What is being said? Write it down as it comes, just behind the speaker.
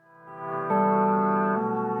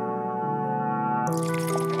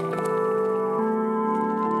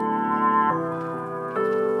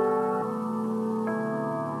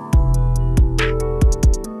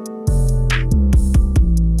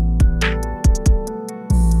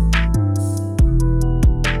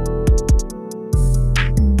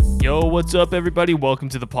what's up, everybody? Welcome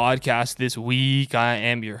to the podcast this week. I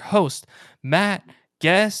am your host, Matt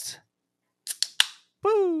Guest.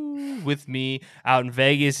 Woo! With me out in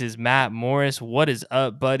Vegas is Matt Morris. What is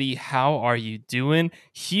up, buddy? How are you doing?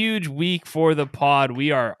 Huge week for the pod.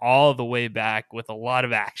 We are all the way back with a lot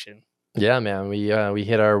of action. Yeah, man, we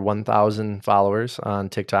hit our 1,000 followers on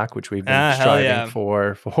TikTok, which we've been Hell striving yeah.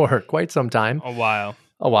 for quite some time. A while.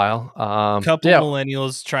 Couple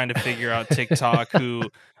millennials trying to figure out TikTok who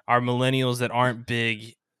are millennials that aren't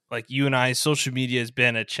big. Like you and I, social media has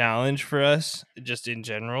been a challenge for us just in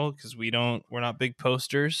general because we're not big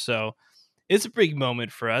posters. So it's a big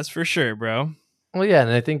moment for us for sure, bro. Well, yeah,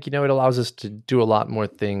 and I think, it allows us to do a lot more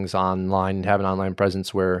things online and have an online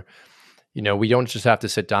presence where, we don't just have to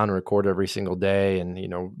sit down and record every single day and,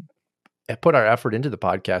 put our effort into the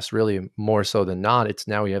podcast really more so than not. It's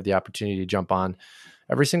now we have the opportunity to jump on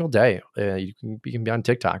every single day. You can be on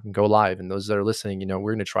TikTok and go live. And those that are listening,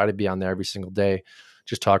 we're going to try to be on there every single day,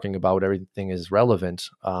 just talking about what everything is relevant.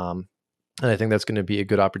 And I think that's going to be a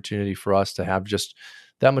good opportunity for us to have just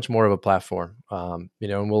that much more of a platform. And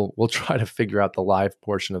we'll try to figure out the live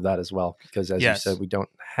portion of that as well, because as you said, we don't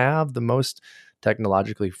have the most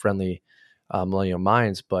technologically friendly millennial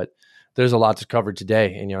minds, but there's a lot to cover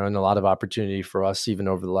today, and a lot of opportunity for us even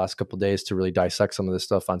over the last couple of days to really dissect some of this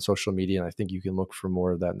stuff on social media. And I think you can look for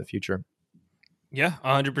more of that in the future. Yeah,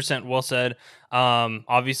 100% well said.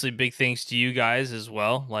 Obviously big thanks to you guys as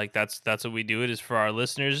well. Like that's what we do. It is for our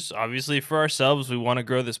listeners. Obviously for ourselves, we want to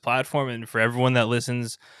grow this platform, and for everyone that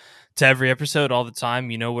listens to every episode all the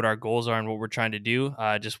time, you know what our goals are and what we're trying to do.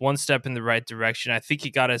 Just one step in the right direction. I think it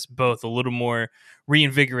got us both a little more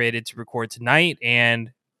reinvigorated to record tonight,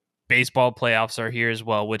 and baseball playoffs are here as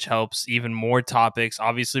well, which helps even more topics.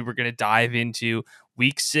 Obviously, we're going to dive into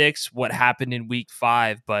week 6, what happened in week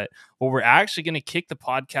 5. But what we're actually going to kick the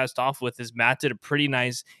podcast off with is Matt did a pretty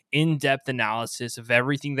nice in-depth analysis of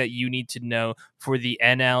everything that you need to know for the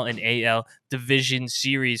NL and AL Division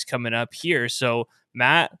Series coming up here. So,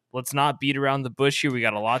 Matt, let's not beat around the bush here. We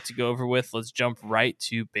got a lot to go over with. Let's jump right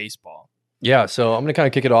to baseball. Yeah, so I'm going to kind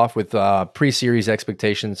of kick it off with pre-series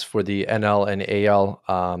expectations for the NL and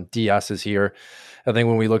AL. DS is here. I think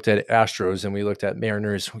when we looked at Astros and we looked at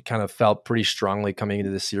Mariners, we kind of felt pretty strongly coming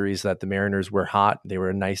into the series that the Mariners were hot. They were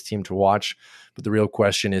a nice team to watch. But the real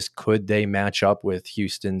question is, could they match up with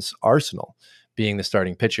Houston's arsenal being the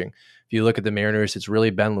starting pitching? If you look at the Mariners, it's really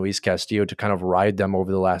been Luis Castillo to kind of ride them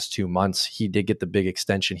over the last 2 months. He did get the big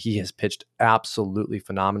extension. He has pitched absolutely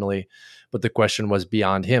phenomenally. But the question was,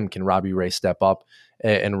 beyond him, can Robbie Ray step up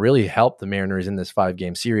and really help the Mariners in this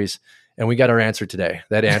 5-game series? And we got our answer today.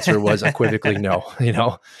 That answer was unequivocally no.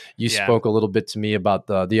 You spoke a little bit to me about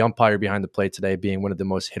the umpire behind the plate today being one of the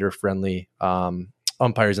most hitter-friendly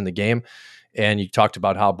umpires in the game. And you talked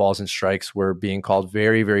about how balls and strikes were being called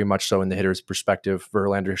very, very much so in the hitter's perspective.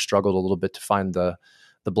 Verlander struggled a little bit to find the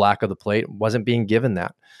black of the plate, wasn't being given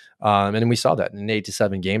that. And we saw that in an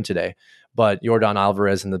 8-7 game today. But Yordan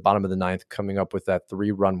Alvarez in the bottom of the 9th coming up with that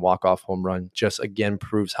 3-run walk-off home run just again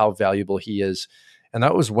proves how valuable he is. And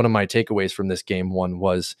that was one of my takeaways from this game one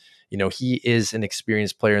was, he is an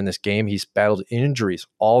experienced player in this game. He's battled injuries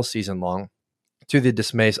all season long to the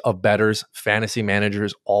dismay of bettors, fantasy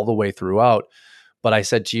managers all the way throughout. But I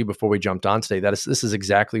said to you before we jumped on today, this is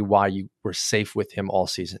exactly why you were safe with him all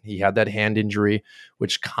season. He had that hand injury,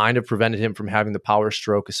 which kind of prevented him from having the power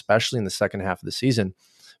stroke, especially in the second half of the season.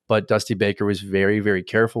 But Dusty Baker was very, very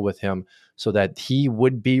careful with him so that he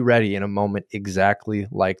would be ready in a moment exactly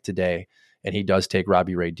like today. And he does take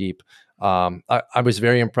Robbie Ray deep. I was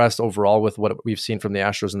very impressed overall with what we've seen from the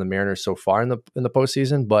Astros and the Mariners so far in the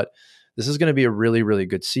postseason, but this is going to be a really, really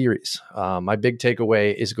good series. My big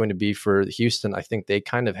takeaway is going to be for Houston. I think they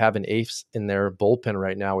kind of have an ace in their bullpen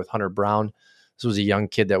right now with Hunter Brown. This was a young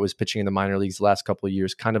kid that was pitching in the minor leagues the last couple of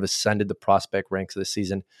years, kind of ascended the prospect ranks of the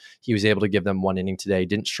season. He was able to give them one inning today,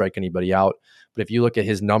 didn't strike anybody out. But if you look at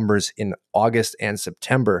his numbers in August and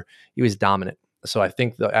September, he was dominant. So I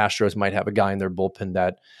think the Astros might have a guy in their bullpen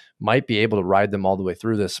that might be able to ride them all the way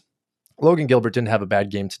through this. Logan Gilbert didn't have a bad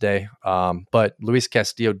game today, but Luis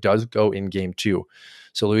Castillo does go in game 2.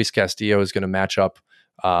 So Luis Castillo is going to match up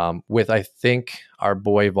with, I think, our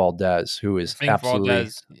boy Valdez, who is absolutely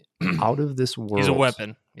out of this world. He's a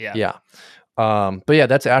weapon. Yeah. But yeah,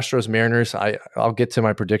 that's Astros Mariners. I'll get to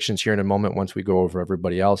my predictions here in a moment once we go over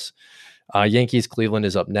everybody else. Yankees Cleveland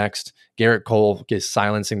is up next. Garrett Cole is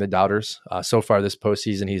silencing the doubters. So far this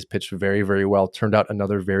postseason, he's pitched very, very well. Turned out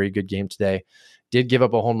another very good game today. Did give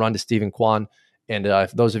up a home run to Steven Kwan. And for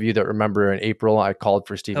those of you that remember in April, I called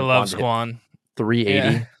for Steven Kwan to hit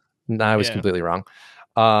 380. Yeah. No, I was completely wrong.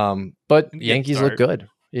 But Yankees look good.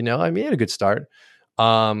 He had a good start.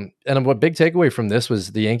 And what big takeaway from this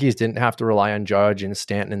was the Yankees didn't have to rely on Judge and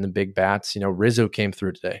Stanton and the big bats. Rizzo came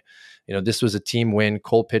through today. This was a team win.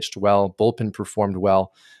 Cole pitched well. Bullpen performed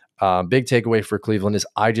well. Big takeaway for Cleveland is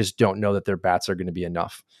I just don't know that their bats are going to be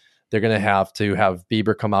enough. They're going to have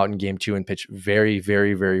Bieber come out in game 2 and pitch very,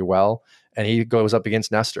 very, very well. And he goes up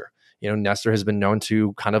against Nestor. Nestor has been known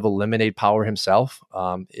to kind of eliminate power himself,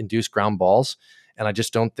 induce ground balls. And I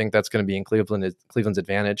just don't think that's going to be in Cleveland's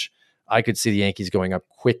advantage. I could see the Yankees going up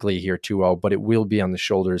quickly here 2-0, but it will be on the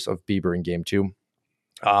shoulders of Bieber in game 2.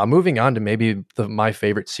 Moving on to maybe my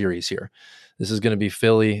favorite series here. This is going to be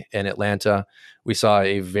Philly and Atlanta. We saw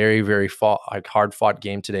a very, very hard-fought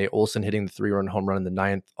game today. Olsen hitting the 3-run home run in the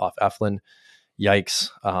 9th off Eflin. Yikes.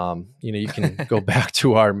 You can go back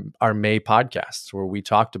to our May podcasts where we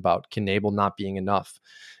talked about Knable not being enough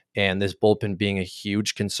and this bullpen being a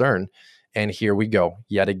huge concern. And here we go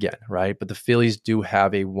yet again, right? But the Phillies do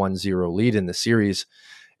have a 1-0 lead in the series.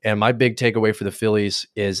 And my big takeaway for the Phillies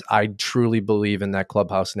is I truly believe in that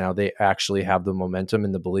clubhouse now. They actually have the momentum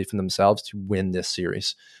and the belief in themselves to win this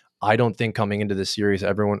series. I don't think coming into this series,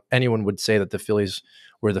 anyone would say that the Phillies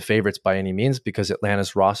were the favorites by any means because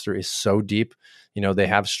Atlanta's roster is so deep. They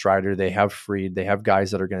have Strider, they have Fried, they have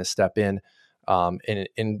guys that are going to step in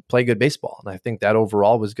and play good baseball. And I think that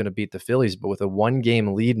overall was going to beat the Phillies. But with a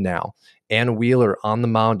 1-game lead now and Wheeler on the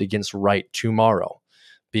mound against Wright tomorrow,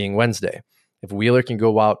 being Wednesday, if Wheeler can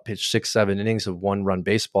go out, pitch 6-7 innings of 1-run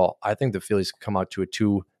baseball, I think the Phillies can come out to a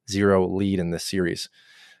 2-0 lead in this series.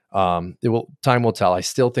 Time will tell. I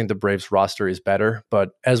still think the Braves roster is better,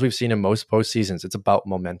 but as we've seen in most postseasons, it's about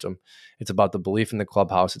momentum. It's about the belief in the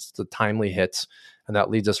clubhouse. It's the timely hits. And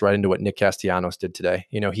that leads us right into what Nick Castellanos did today.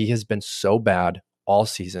 He has been so bad all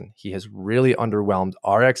season. He has really underwhelmed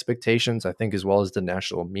our expectations, I think, as well as the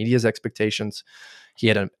national media's expectations. He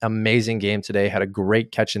had an amazing game today, had a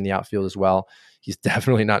great catch in the outfield as well. He's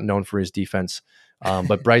definitely not known for his defense.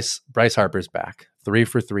 But Bryce Harper's back, 3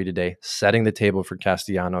 for 3 today, setting the table for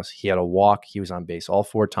Castellanos. He had a walk. He was on base all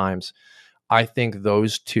 4 times. I think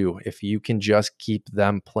those two, if you can just keep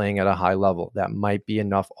them playing at a high level, that might be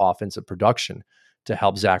enough offensive production to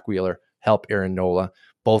help Zach Wheeler, help Aaron Nola,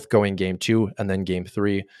 both going game 2 and then game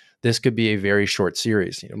 3. This could be a very short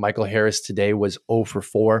series. Michael Harris today was 0 for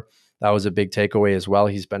 4. That was a big takeaway as well.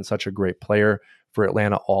 He's been such a great player for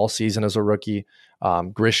Atlanta all season as a rookie.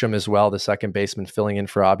 Grisham as well, the second baseman filling in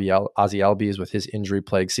for Ozzie Albies with his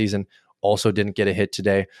injury-plagued season, also didn't get a hit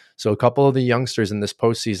today. So a couple of the youngsters in this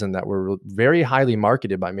postseason that were very highly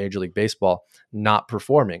marketed by Major League Baseball not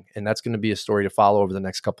performing. And that's going to be a story to follow over the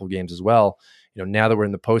next couple of games as well. Now that we're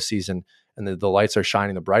in the postseason and the lights are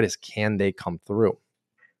shining the brightest, can they come through?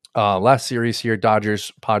 Last series here,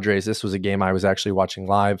 Dodgers, Padres. This was a game I was actually watching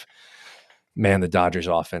live. Man, the Dodgers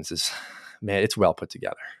offense it's well put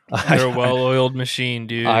together. They're a well-oiled machine,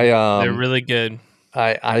 dude. They're really good.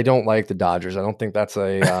 I don't like the Dodgers. I don't think that's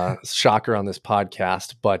a shocker on this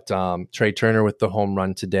podcast, but Trey Turner with the home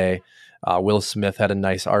run today. Will Smith had a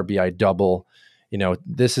nice RBI double.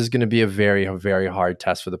 This is going to be a very, very hard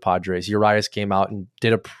test for the Padres. Urias came out and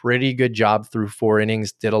did a pretty good job through 4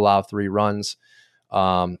 innings, did allow 3 runs.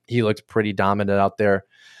 He looked pretty dominant out there.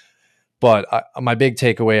 But my big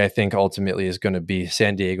takeaway, I think, ultimately is going to be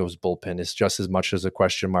San Diego's bullpen is just as much as a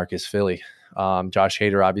question mark as Philly. Josh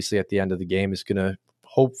Hader, obviously, at the end of the game is going to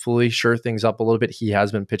hopefully shore things up a little bit. He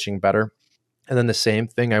has been pitching better. And then the same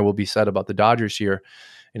thing I will be said about the Dodgers here.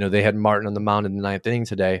 They had Martin on the mound in the 9th inning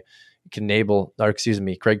today. Craig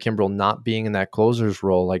Kimbrell not being in that closer's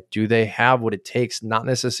role. Like, do they have what it takes, not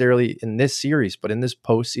necessarily in this series, but in this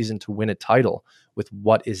postseason to win a title with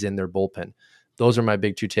what is in their bullpen? Those are my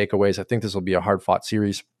big 2 takeaways. I think this will be a hard-fought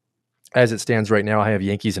series. As it stands right now, I have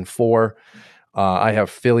Yankees in 4. I have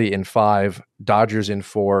Philly in 5, Dodgers in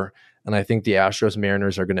 4, and I think the Astros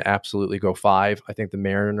Mariners are going to absolutely go 5. I think the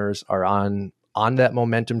Mariners are on that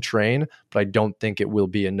momentum train, but I don't think it will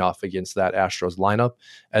be enough against that Astros lineup,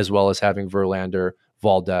 as well as having Verlander,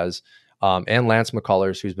 Valdez, and Lance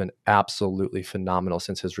McCullers, who's been absolutely phenomenal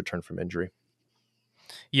since his return from injury.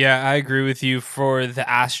 Yeah, I agree with you. For the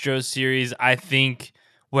Astros series, I think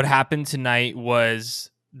what happened tonight was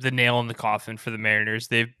the nail in the coffin for the Mariners.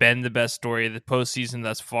 They've been the best story of the postseason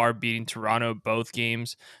thus far, beating Toronto both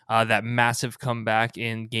games. That massive comeback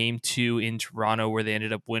in game 2 in Toronto where they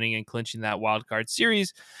ended up winning and clinching that wild card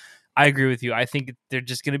series. I agree with you. I think they're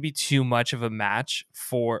just going to be too much of a match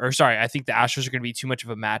I think the Astros are going to be too much of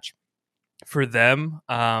a match for them.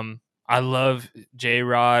 I love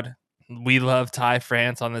J-Rod. We love Ty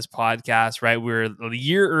France on this podcast, right? We're a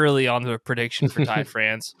year early on the prediction for Ty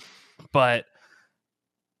France, but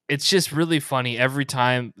it's just really funny every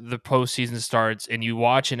time the postseason starts and you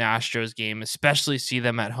watch an Astros game, especially see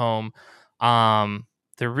them at home.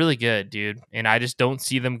 They're really good, dude. And I just don't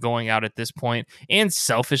see them going out at this point. And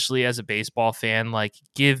selfishly, as a baseball fan, like,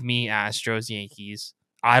 give me Astros Yankees.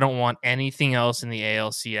 I don't want anything else in the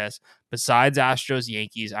ALCS besides Astros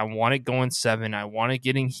Yankees. I want it going seven. I want it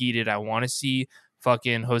getting heated. I want to see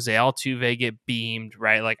fucking Jose Altuve get beamed,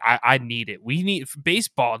 right? Like, I need it.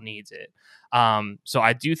 Baseball needs it. So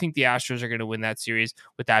I do think the Astros are going to win that series.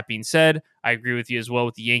 With that being said, I agree with you as well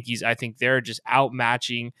with the Yankees. I think they're just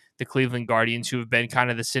outmatching the Cleveland Guardians, who have been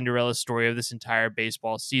kind of the Cinderella story of this entire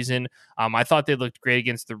baseball season. I thought they looked great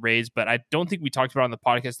against the Rays, but I don't think we talked about it on the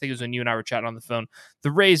podcast. I think it was when you and I were chatting on the phone.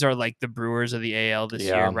 The Rays are like the Brewers of the AL this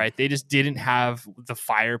year, Yeah. right? They just didn't have the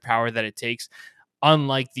firepower that it takes,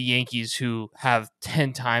 unlike the Yankees, who have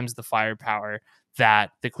 10 times the firepower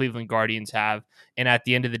that the Cleveland Guardians have. And at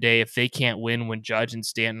the end of the day, if they can't win when Judge and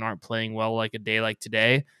Stanton aren't playing well, like a day like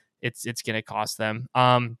today, it's going to cost them.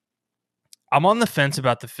 I'm on the fence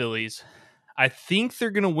about the Phillies. I think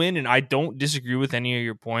they're going to win, and I don't disagree with any of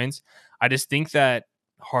your points. I just think that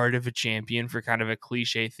heart of a champion, for kind of a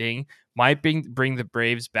cliche thing, might bring the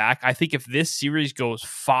Braves back. I think if this series goes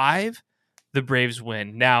five, the Braves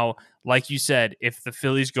win. Now, like you said, if the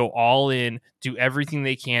Phillies go all in, do everything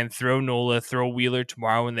they can, throw Nola, throw Wheeler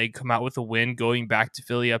tomorrow, and they come out with a win, going back to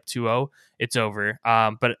Philly up 2-0, it's over.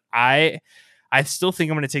 But I still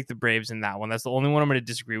think I'm going to take the Braves in that one. That's the only one I'm going to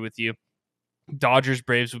disagree with you. Dodgers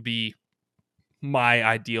Braves would be my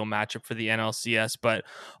ideal matchup for the NLCS. But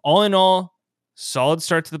all in all, solid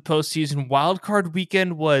start to the postseason. Wild card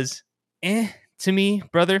weekend was to me,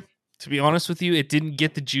 brother. To be honest with you, it didn't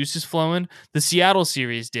get the juices flowing. The Seattle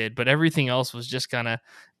series did, but everything else was just kind of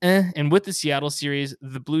And with the Seattle series,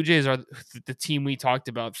 the Blue Jays are the team we talked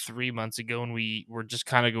about 3 months ago, and we were just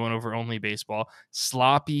kind of going over only baseball.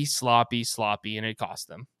 Sloppy, sloppy, sloppy, and it cost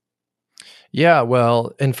them. Yeah,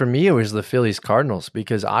 well, and for me, it was the Phillies Cardinals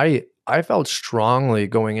because I felt strongly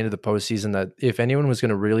going into the postseason that if anyone was going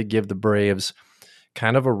to really give the Braves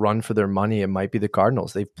kind of a run for their money, it might be the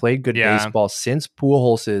Cardinals. They've played good Yeah, baseball since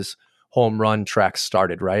Pujols' home run track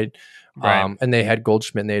started, right? right. And they had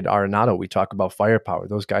Goldschmidt and they had Arenado. We talk about firepower.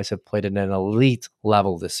 Those guys have played at an elite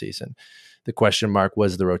level this season. The question mark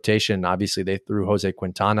was the rotation. Obviously, they threw Jose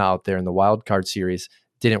Quintana out there in the wild card series.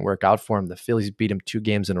 Didn't work out for him. The Phillies beat him 2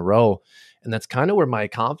 games in a row. And that's kind of where my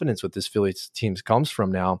confidence with this Phillies team comes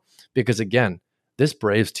from now. Because again, this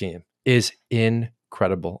Braves team is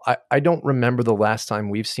incredible. I don't remember the last time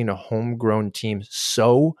we've seen a homegrown team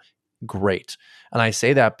so great. And I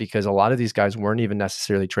say that because a lot of these guys weren't even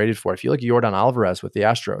necessarily traded for. If you look at Yordan Alvarez with the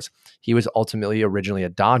Astros, he was ultimately originally a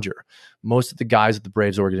Dodger. Most of the guys at the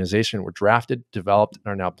Braves organization were drafted, developed,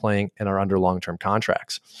 and are now playing and are under long-term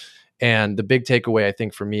contracts. And the big takeaway, I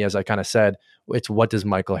think, for me, as I kind of said, it's what does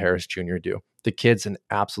Michael Harris Jr. do? The kid's an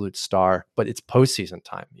absolute star, but it's postseason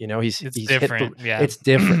time. You know, It's he's hit the. different. Yeah. It's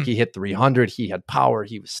different. He hit 300. He had power.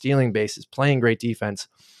 He was stealing bases, playing great defense.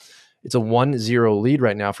 It's a 1-0 lead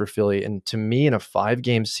right now for Philly. And to me, in a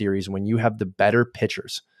 5-game series, when you have the better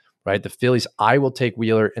pitchers, right? The Phillies, I will take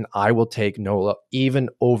Wheeler and I will take Nola even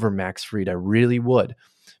over Max Fried. I really would,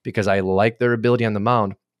 because I like their ability on the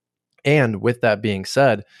mound. And with that being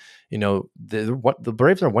said, you know, the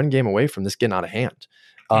Braves are 1 game away from this getting out of hand.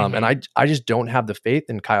 And hmm I just don't have the faith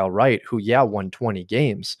in Kyle Wright, who, won 20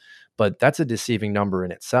 games, but that's a deceiving number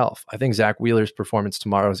in itself. I think Zach Wheeler's performance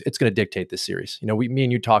tomorrow it's going to dictate this series. You know, me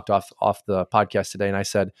and you talked off the podcast today, and I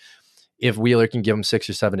said, if Wheeler can give him 6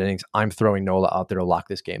 or 7 innings, I'm throwing Nola out there to lock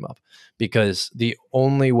this game up, because the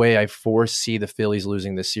only way I foresee the Phillies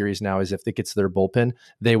losing this series now is if it gets their bullpen,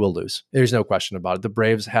 they will lose. There's no question about it. The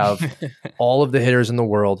Braves have all of the hitters in the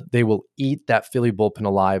world. They will eat that Philly bullpen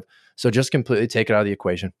alive. So just completely take it out of the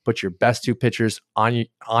equation. Put your best 2 pitchers on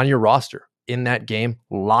your roster in that game,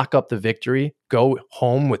 lock up the victory, go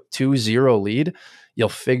home with 2-0 lead. You'll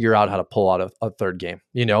figure out how to pull out a third game,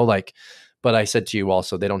 but I said to you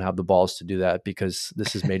also, they don't have the balls to do that because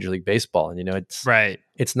this is Major League Baseball. And, right.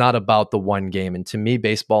 it's not about the one game. And to me,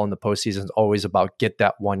 baseball in the postseason is always about get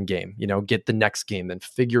that one game, get the next game, then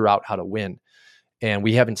figure out how to win. And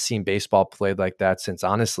we haven't seen baseball played like that since,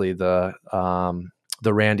 honestly, the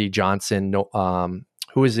Randy Johnson,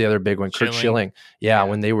 who is the other big one? Kurt Chilling. Schilling. Yeah,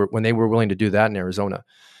 when they were willing to do that in Arizona.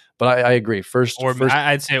 But I agree. First,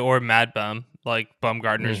 I'd say Mad Bum, like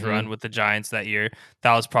Bumgarner's run mhm, with the Giants that year.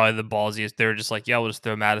 That was probably the ballsiest. They were just like, yeah, we'll just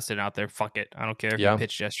throw Madison out there. Fuck it. I don't care if he yeah.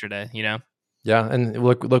 pitched yesterday, you know? Yeah, and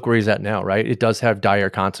look where he's at now, right? It does have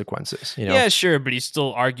dire consequences, you know. Yeah, sure, but he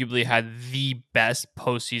still arguably had the best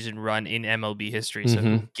postseason run in MLB history. So Hmm.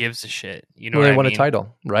 who gives a shit? You know Well, what they I won a mean?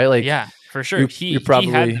 title, right? Like Yeah, for sure. you're He had the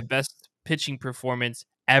probably, best pitching performance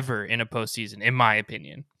ever in a postseason, in my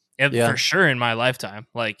opinion, and for yeah, sure in my lifetime.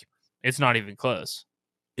 Like it's not even close.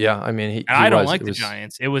 yeah. I mean, And he I don't was. like It the was.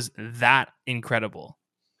 Giants. It was that incredible.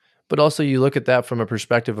 But also, you look at that from a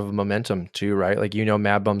perspective of momentum too, right? Like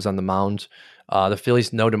Mad Bum's on the mound. The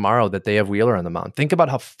Phillies know tomorrow that they have Wheeler on the mound. Think about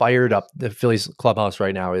how fired up the Phillies clubhouse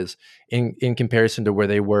right now is in comparison to where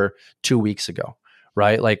they were 2 weeks ago,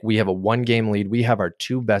 right? Like we have a 1 game lead. We have our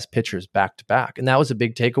two best pitchers back to back, and that was a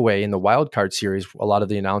big takeaway in the wild card series. A lot of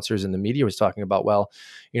the announcers and the media was talking about, well,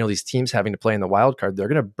 these teams having to play in the wild card, they're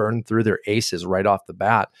going to burn through their aces right off the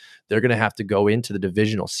bat. They're going to have to go into the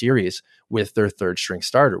divisional series with their third string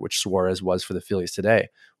starter, which Suarez was for the Phillies today.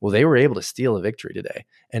 Well, they were able to steal a victory today.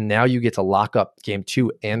 And now you get to lock up game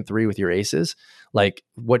 2 and 3 with your aces. Like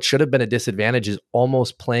what should have been a disadvantage is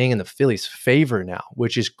almost playing in the Phillies' favor now,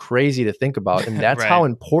 which is crazy to think about. And that's how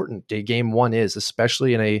Right. important game 1 is,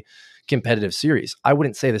 especially in a competitive series. I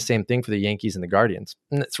wouldn't say the same thing for the Yankees and the Guardians.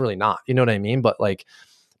 And it's really not. You know what I mean? But like,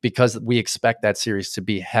 because we expect that series to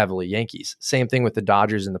be heavily Yankees. Same thing with the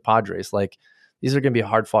Dodgers and the Padres. Like these are going to be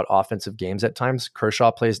hard fought offensive games at times. Kershaw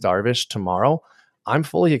plays Darvish tomorrow. I'm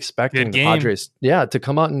fully Good expecting the game. Padres, to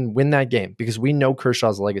come out and win that game because we know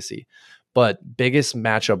Kershaw's legacy. But biggest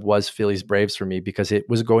matchup was Phillies Braves for me because it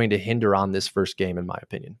was going to hinder on this first game, in my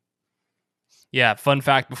opinion. Yeah, fun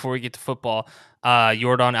fact before we get to football,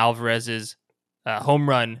 Yordan Alvarez's home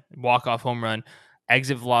run, walk-off home run,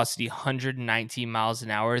 exit velocity 119 miles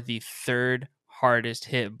an hour, the third hardest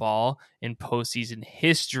hit ball in postseason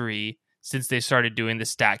history since they started doing the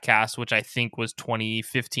StatCast, which I think was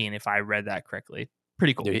 2015, if I read that correctly.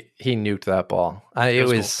 Pretty cool. He nuked that ball. It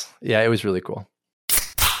was cool. It was really cool.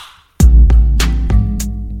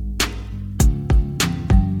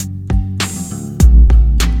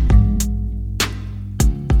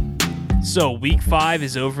 So week 5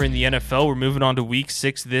 is over in the NFL. We're moving on to week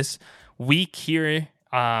 6 this week here.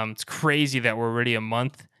 It's crazy that we're already a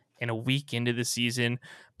month and a week into the season.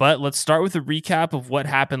 But let's start with a recap of what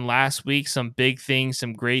happened last week. Some big things,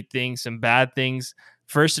 some great things, some bad things.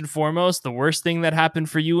 First and foremost, the worst thing that happened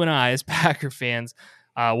for you and I as Packer fans,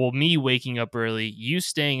 me waking up early, you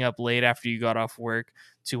staying up late after you got off work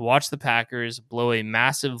to watch the Packers blow a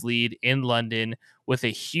massive lead in London with a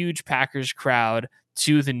huge Packers crowd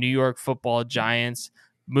to the New York Football Giants,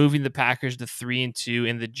 moving the Packers to 3-2,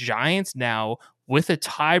 and the Giants now with a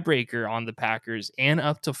tiebreaker on the Packers and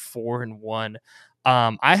up to 4-1.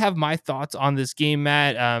 I have my thoughts on this game,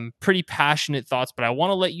 Matt. Pretty passionate thoughts, but I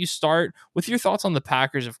want to let you start with your thoughts on the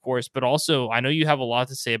Packers, of course, but also I know you have a lot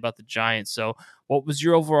to say about the Giants. So, what was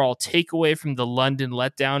your overall takeaway from the London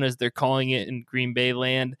letdown, as they're calling it in Green Bay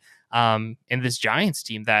land, and this Giants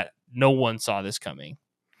team that no one saw this coming?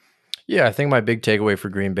 Yeah, I think my big takeaway for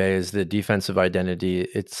Green Bay is the defensive identity.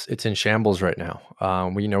 It's in shambles right now.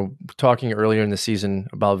 We, talking earlier in the season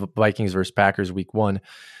about Vikings versus Packers week 1,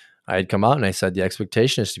 I had come out and I said the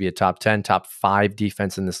expectation is to be a top 10, top 5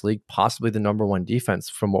 defense in this league, possibly the number 1 defense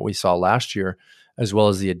from what we saw last year, as well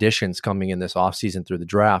as the additions coming in this offseason through the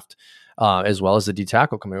draft, as well as the D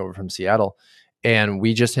tackle coming over from Seattle. And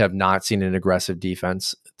we just have not seen an aggressive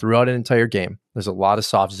defense throughout an entire game. There's a lot of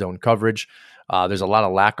soft zone coverage. There's a lot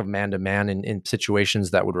of lack of man-to-man in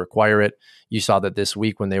situations that would require it. You saw that this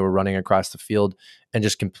week when they were running across the field and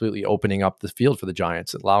just completely opening up the field for the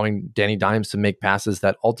Giants, allowing Danny Dimes to make passes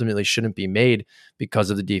that ultimately shouldn't be made because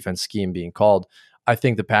of the defense scheme being called. I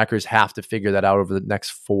think the Packers have to figure that out over the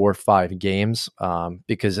next 4 or 5 games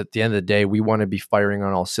because at the end of the day, we want to be firing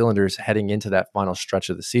on all cylinders heading into that final stretch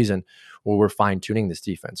of the season where we're fine-tuning this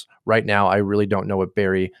defense. Right now, I really don't know what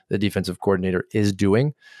Barry, the defensive coordinator, is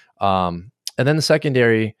doing. And then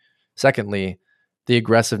secondly, the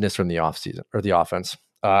aggressiveness from the offseason or the offense.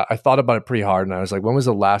 I thought about it pretty hard and I was like, when was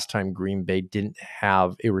the last time Green Bay didn't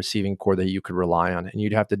have a receiving core that you could rely on? And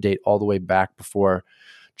you'd have to date all the way back before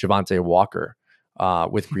Javante Walker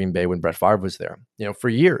with Green Bay when Brett Favre was there. For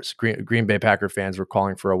years, Green Bay Packer fans were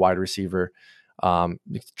calling for a wide receiver,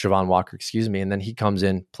 Javon Walker, and then he comes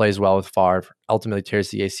in, plays well with Favre, ultimately tears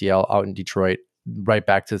the ACL out in Detroit, right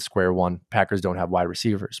back to square one. Packers don't have wide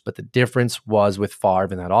receivers. But the difference was with Favre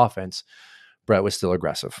in that offense, Brett was still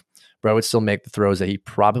aggressive. Brett would still make the throws that he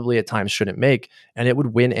probably at times shouldn't make, and it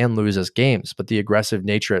would win and lose us games. But the aggressive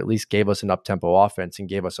nature at least gave us an up-tempo offense and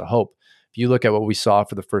gave us a hope. If you look at what we saw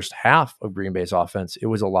for the first half of Green Bay's offense, it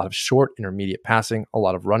was a lot of short, intermediate passing, a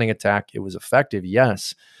lot of running attack. It was effective,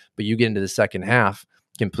 yes, but you get into the second half,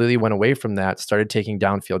 completely went away from that, started taking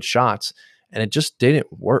downfield shots, and it just didn't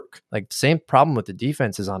work. Like, same problem with the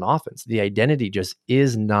defense is on offense. The identity just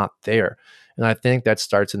is not there. And I think that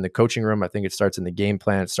starts in the coaching room. I think it starts in the game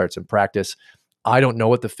plan. It starts in practice. I don't know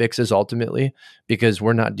what the fix is ultimately, because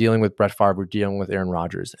we're not dealing with Brett Favre, we're dealing with Aaron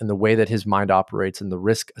Rodgers. And the way that his mind operates and the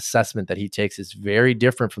risk assessment that he takes is very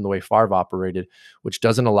different from the way Favre operated, which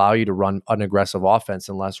doesn't allow you to run an aggressive offense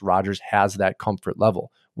unless Rodgers has that comfort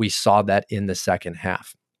level. We saw that in the second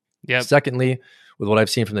half. Yep. Secondly, with what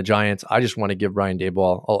I've seen from the Giants, I just want to give Brian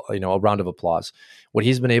Daboll, a round of applause. What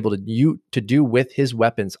he's been able to do with his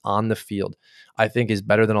weapons on the field, I think, is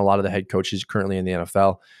better than a lot of the head coaches currently in the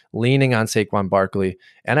NFL. Leaning on Saquon Barkley,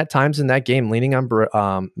 and at times in that game, leaning on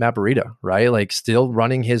Matt Breida, right? Like, still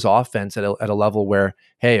running his offense at a level where,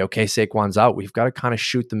 hey, okay, Saquon's out. We've got to kind of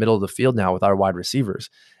shoot the middle of the field now with our wide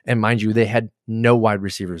receivers. And mind you, they had no wide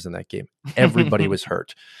receivers in that game. Everybody was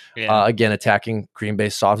hurt. Yeah. Again, attacking Green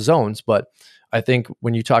Bay's soft zones. But I think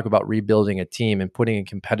when you talk about rebuilding a team and putting a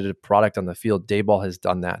competitive product on the field, Daboll has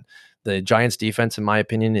done that. The Giants defense, in my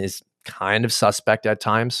opinion, is kind of suspect at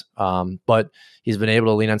times, but he's been able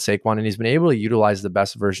to lean on Saquon, and he's been able to utilize the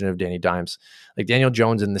best version of Danny Dimes. Like, Daniel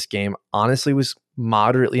Jones in this game, honestly, was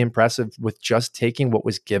moderately impressive with just taking what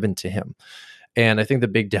was given to him. And I think the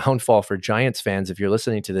big downfall for Giants fans, if you're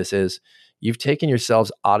listening to this, is you've taken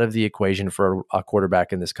yourselves out of the equation for a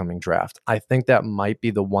quarterback in this coming draft. I think that might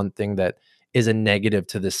be the one thing that is a negative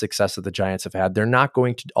to the success that the Giants have had. They're not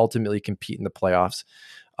going to ultimately compete in the playoffs,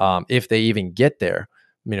 if they even get there.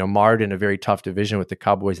 Marred in a very tough division with the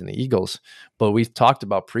Cowboys and the Eagles. But we've talked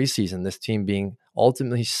about preseason, this team being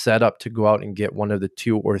ultimately set up to go out and get one of the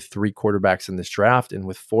 2 or 3 quarterbacks in this draft. And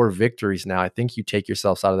with 4 victories now, I think you take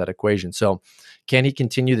yourselves out of that equation. So can he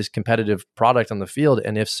continue this competitive product on the field?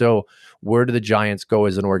 And if so, where do the Giants go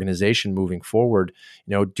as an organization moving forward?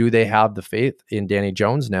 Do they have the faith in Danny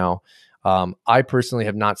Jones now? I personally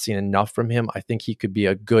have not seen enough from him. I think he could be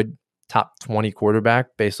a good top 20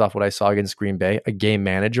 quarterback based off what I saw against Green Bay, a game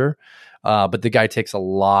manager. But the guy takes a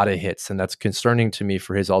lot of hits, and that's concerning to me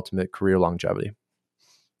for his ultimate career longevity.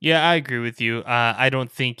 Yeah, I agree with you. I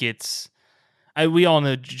don't think we all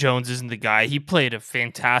know Jones isn't the guy. He played a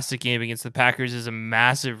fantastic game against the Packers, is a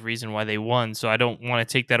massive reason why they won. So I don't want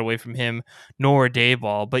to take that away from him nor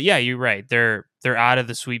Dayball. But yeah, you're right. They're out of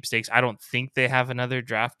the sweepstakes. I don't think they have another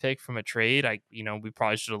draft pick from a trade. We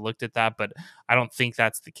probably should have looked at that, but I don't think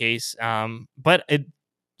that's the case. But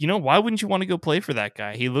why wouldn't you want to go play for that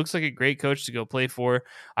guy? He looks like a great coach to go play for.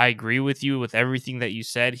 I agree with you with everything that you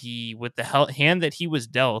said. He, with the hand that he was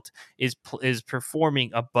dealt, is performing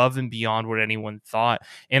above and beyond what anyone thought.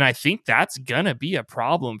 And I think that's gonna be a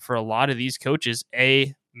problem for a lot of these coaches.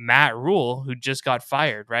 Matt Rule, who just got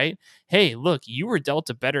fired, right? Hey, look, you were dealt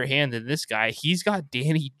a better hand than this guy. He's got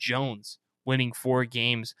Danny Jones winning 4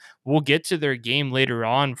 games. We'll get to their game later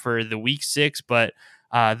on for the week 6, but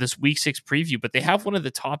this week 6 preview, but they have one of the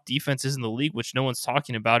top defenses in the league, which no one's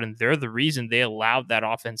talking about. And they're the reason they allowed that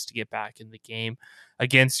offense to get back in the game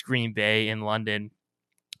against Green Bay in London.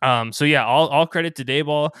 So yeah, all credit to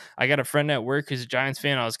Dayball. I got a friend at work who's a Giants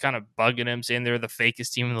fan. I was kind of bugging him, saying they're the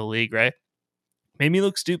fakest team in the league, right? Made me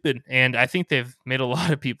look stupid. And I think they've made a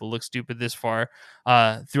lot of people look stupid this far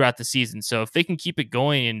throughout the season. So if they can keep it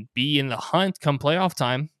going and be in the hunt come playoff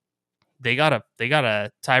time, they got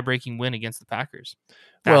a tie-breaking win against the Packers.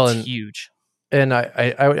 Well, That's huge. and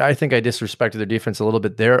I think I disrespected their defense a little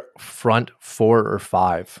bit. They're front 4 or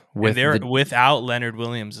 5 And with they're the without Leonard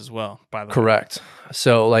Williams as well, by the way. correct.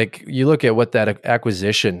 So, like, you look at what that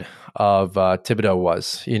acquisition of Thibodeau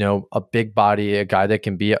was, a big body, a guy that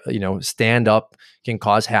can be, stand up, can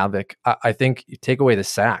cause havoc. I think you take away the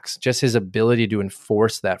sacks, just his ability to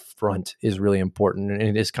enforce that front is really important. And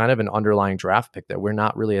it is kind of an underlying draft pick that we're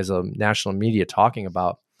not really, as a national media, talking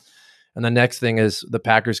about. And the next thing is the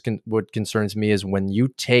Packers. What concerns me is when you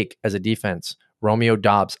take, as a defense, Romeo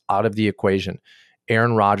Doubs out of the equation,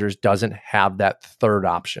 Aaron Rodgers doesn't have that third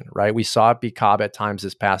option, right? We saw it be Cobb at times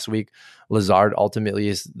this past week. Lazard ultimately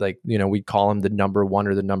is, like, we call him the number 1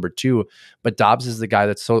 or the number 2, but Doubs is the guy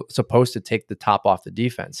that's supposed to take the top off the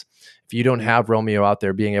defense. If you don't have Romeo out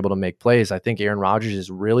there being able to make plays, I think Aaron Rodgers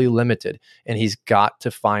is really limited, and he's got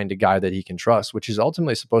to find a guy that he can trust, which is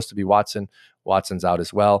ultimately supposed to be Watson. Watson's out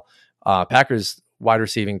as well. Packers wide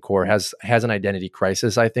receiving core has an identity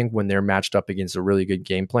crisis, I think, when they're matched up against a really good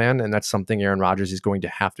game plan. And that's something Aaron Rodgers is going to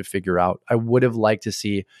have to figure out. I would have liked to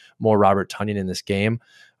see more Robert Tonyan in this game.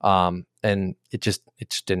 And it just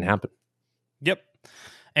didn't happen. Yep.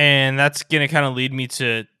 And that's going to kind of lead me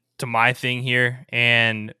to my thing here.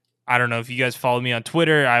 And I don't know if you guys followed me on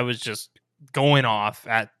Twitter. I was just going off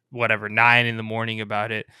at 9 a.m.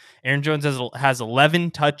 about it. Aaron Jones has 11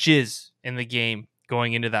 touches in the game.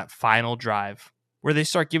 going into that final drive where they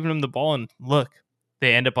start giving him the ball and look,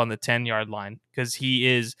 they end up on the 10-yard line because he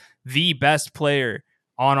is the best player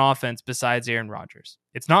on offense besides Aaron Rodgers.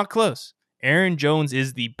 It's not close. Aaron Jones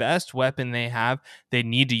is the best weapon they have. They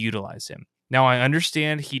need to utilize him. Now, I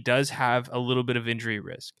understand he does have a little bit of injury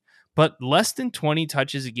risk, but less than 20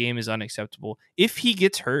 touches a game is unacceptable. If he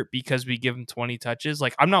gets hurt because we give him 20 touches,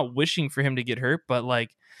 like, I'm not wishing for him to get hurt, but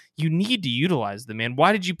like, you need to utilize the man.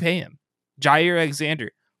 Why did you pay him? Jair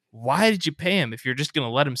Alexander, why did you pay him if you're just going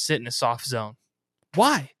to let him sit in a soft zone?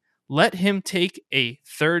 Why? Let him take a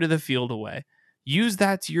third of the field away. Use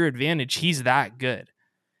that to your advantage. He's that good.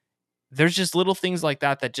 There's just little things like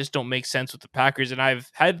that that just don't make sense with the Packers. And I've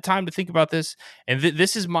had time to think about this. And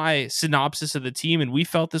this is my synopsis of the team. And we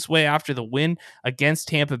felt this way after the win against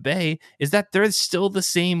Tampa Bay, is that they're still the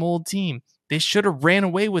same old team. They should have ran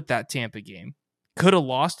away with that Tampa game. Could have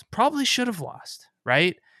lost, probably should have lost,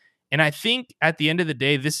 right? And I think at the end of the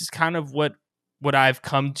day, this is kind of what I've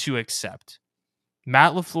come to accept.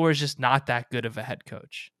 Matt LaFleur is just not that good of a head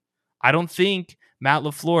coach. I don't think Matt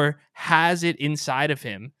LaFleur has it inside of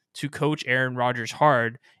him to coach Aaron Rodgers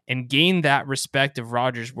hard and gain that respect of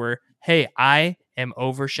Rodgers where, hey, I am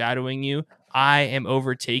overshadowing you. I am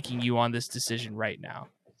overtaking you on this decision right now.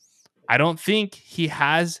 I don't think he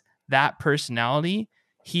has that personality.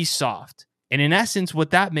 He's soft. And in essence,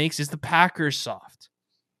 what that makes is the Packers soft.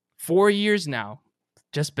 4 years now,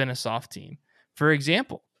 just been a soft team. For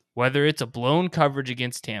example, whether it's a blown coverage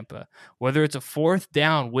against Tampa, whether it's a fourth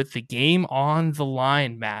down with the game on the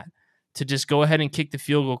line, Matt, to just go ahead and kick the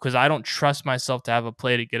field goal because I don't trust myself to have a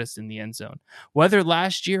play to get us in the end zone. Whether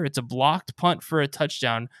last year it's a blocked punt for a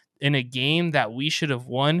touchdown in a game that we should have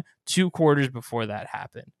won 2 quarters before that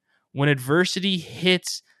happened. When adversity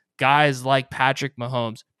hits guys like Patrick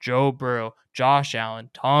Mahomes, Joe Burrow, Josh Allen,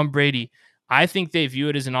 Tom Brady, I think they view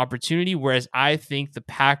it as an opportunity, whereas I think the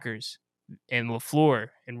Packers and LaFleur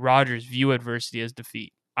and Rodgers view adversity as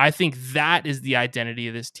defeat. I think that is the identity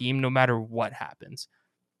of this team, no matter what happens.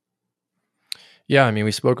 Yeah, I mean,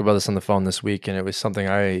 we spoke about this on the phone this week, and it was something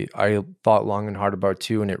I thought long and hard about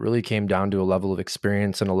too. And it really came down to a level of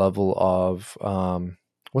experience and a level of,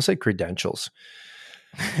 we'll say, credentials.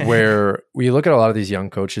 Where we look at a lot of these young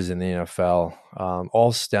coaches in the NFL,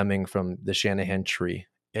 all stemming from the Shanahan tree,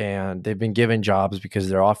 and they've been given jobs because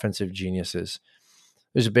they're offensive geniuses.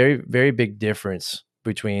 There's a very, very big difference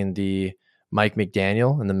between the Mike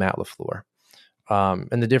McDaniel and the Matt LaFleur.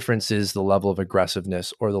 And the difference is the level of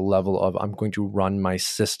aggressiveness or the level of I'm going to run my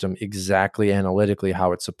system exactly analytically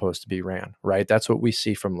how it's supposed to be ran, right? That's what we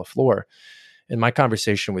see from LaFleur. And my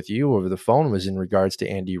conversation with you over the phone was in regards to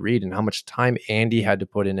Andy Reid and how much time Andy had to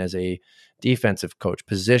put in as a defensive coach,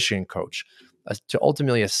 position coach, to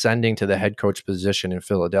ultimately ascending to the head coach position in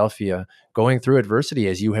Philadelphia, going through adversity,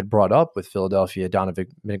 as you had brought up with Philadelphia, Donovan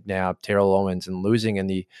McNabb, Terrell Owens, and losing in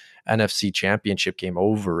the NFC Championship game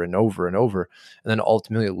over and over and over, and then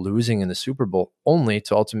ultimately losing in the Super Bowl, only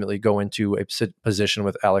to ultimately go into a position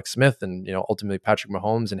with Alex Smith and, ultimately Patrick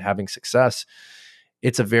Mahomes and having success.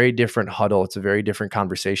 It's a very different huddle. It's a very different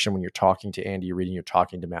conversation when you're talking to Andy Reid and you're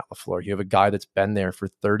talking to Matt LaFleur. You have a guy that's been there for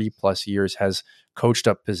 30 plus years, has coached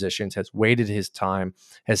up positions, has waited his time,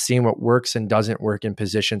 has seen what works and doesn't work in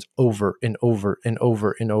positions over and over and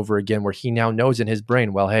over and over again, where he now knows in his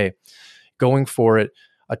brain, well, hey, going for it,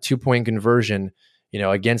 a 2-point conversion,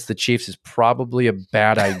 against the Chiefs is probably a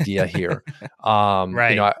bad idea here.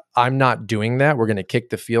 Right. I'm not doing that. We're going to kick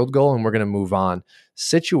the field goal and we're going to move on.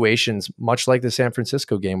 Situations much like the San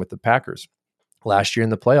Francisco game with the Packers last year in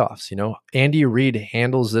the playoffs. Andy Reid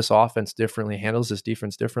handles this offense differently, handles this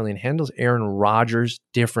defense differently, and handles Aaron Rodgers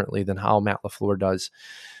differently than how Matt LaFleur does.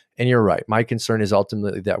 And you're right. My concern is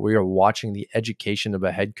ultimately that we are watching the education of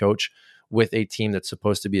a head coach with a team that's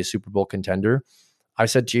supposed to be a Super Bowl contender. I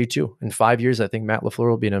said to you too, in 5 years, I think Matt LaFleur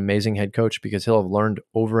will be an amazing head coach because he'll have learned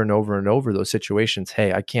over and over and over those situations.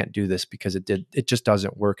 Hey, I can't do this because it just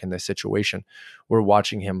doesn't work in this situation. We're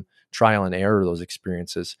watching him trial and error those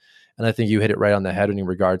experiences. And I think you hit it right on the head in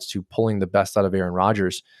regards to pulling the best out of Aaron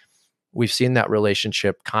Rodgers. We've seen that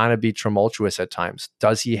relationship kind of be tumultuous at times.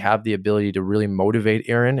 Does he have the ability to really motivate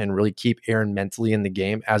Aaron and really keep Aaron mentally in the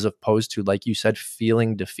game, as opposed to, like you said,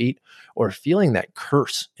 feeling defeat or feeling that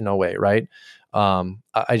curse in a way, right?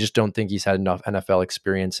 I just don't think he's had enough NFL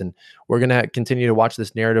experience, and we're going to continue to watch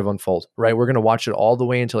this narrative unfold, right? We're going to watch it all the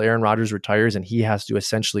way until Aaron Rodgers retires and he has to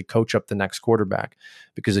essentially coach up the next quarterback,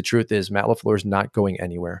 because the truth is Matt LaFleur is not going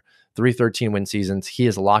anywhere. 3 win seasons. He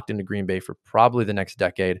is locked into Green Bay for probably the next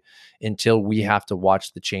decade until we have to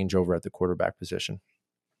watch the changeover at the quarterback position.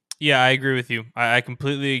 Yeah, I agree with you. I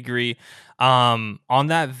completely agree. On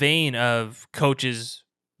that vein of coaches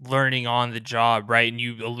learning on the job, right? And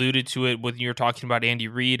you alluded to it when you were talking about Andy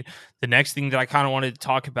Reid. The next thing that I kind of wanted to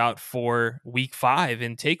talk about for week 5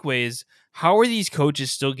 and takeaways, how are these coaches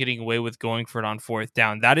still getting away with going for it on fourth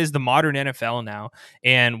down? That is the modern NFL now.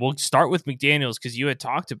 And we'll start with McDaniels because you had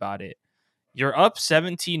talked about it. You're up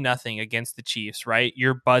 17 nothing against the Chiefs, right?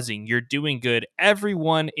 You're buzzing. You're doing good.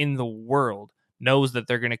 Everyone in the world knows that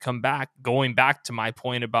they're going to come back. Going back to my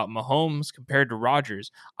point about Mahomes compared to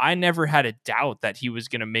Rodgers, I never had a doubt that he was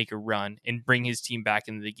going to make a run and bring his team back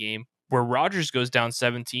into the game. Where Rodgers goes down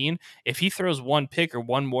 17, if he throws one pick or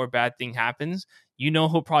one more bad thing happens,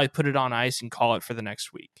 he'll probably put it on ice and call it for the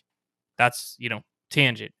next week. That's,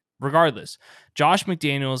 tangent. Regardless, Josh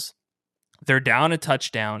McDaniels, they're down a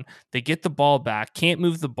touchdown. They get the ball back, can't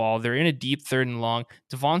move the ball. They're in a deep third and long.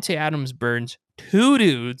 Devontae Adams burns 2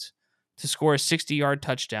 dudes to score a 60-yard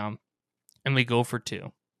touchdown, and they go for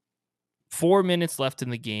 2. 4 minutes left in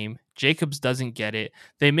the game. Jacobs doesn't get it.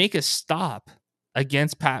 They make a stop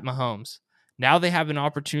against Pat Mahomes. Now they have an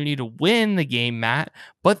opportunity to win the game, Matt,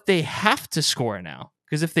 but they have to score now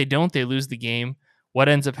because if they don't, they lose the game. What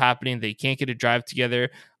ends up happening? They can't get a drive together.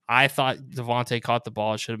 I thought Devontae caught the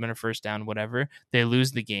ball. It should have been a first down, whatever. They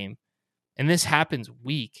lose the game. And this happens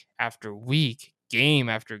week after week, game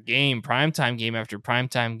after game, primetime game after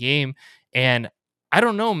primetime game. And I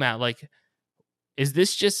don't know, Matt, like, is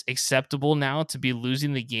this just acceptable now to be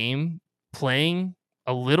losing the game, playing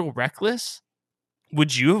a little reckless?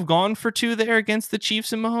 Would you have gone for 2 there against the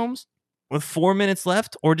Chiefs and Mahomes with 4 minutes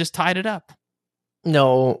left or just tied it up?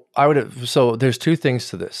 No, I would have. So there's two things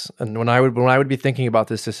to this, and when I would be thinking about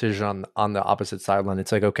this decision on the opposite sideline,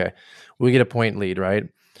 it's like, okay, we get a point lead, right?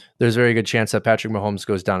 There's a very good chance that Patrick Mahomes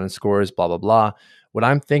goes down and scores, blah blah blah. What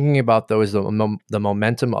I'm thinking about though is the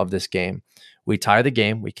momentum of this game. We tie the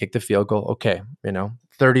game, we kick the field goal, okay,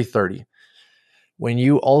 30-30. When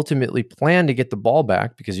you ultimately plan to get the ball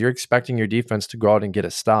back because you're expecting your defense to go out and get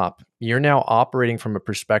a stop, you're now operating from a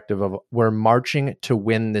perspective of we're marching to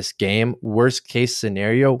win this game. Worst case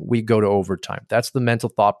scenario, we go to overtime. That's the mental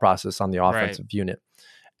thought process on the Right. offensive unit.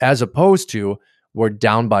 As opposed to we're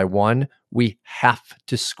down by 1, we have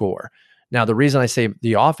to score. Now, the reason I say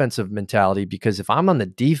the offensive mentality, because if I'm on the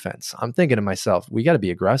defense, I'm thinking to myself, we got to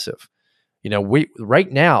be aggressive. We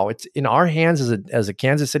right now it's in our hands as a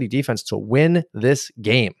Kansas City defense to win this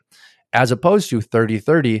game, as opposed to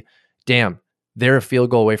 30-30. Damn, they're a field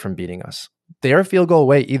goal away from beating us. They're a field goal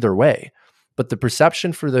away either way, but the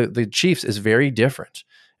perception for the Chiefs is very different.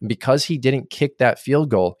 And because he didn't kick that field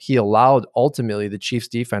goal, he allowed ultimately the Chiefs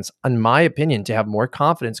defense, in my opinion, to have more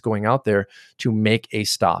confidence going out there to make a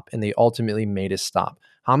stop. And they ultimately made a stop.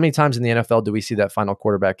 How many times in the NFL do we see that final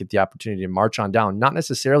quarterback get the opportunity to march on down? Not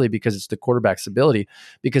necessarily because it's the quarterback's ability,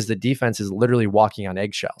 because the defense is literally walking on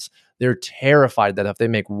eggshells. They're terrified that if they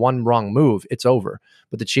make one wrong move, it's over.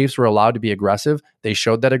 But the Chiefs were allowed to be aggressive. They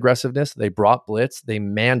showed that aggressiveness. They brought blitz. They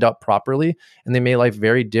manned up properly, and they made life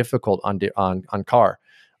very difficult on Carr.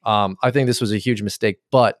 I think this was a huge mistake,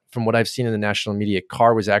 but from what I've seen in the national media,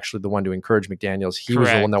 Carr was actually the one to encourage McDaniels. He was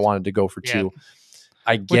the one that Correct. wanted to go for Yeah. 2.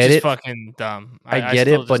 I Which get is it. fucking dumb. I I get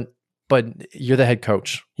still it, just but you're the head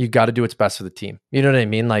coach. You got to do what's best for the team. You know what I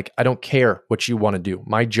mean? Like, I don't care what you want to do.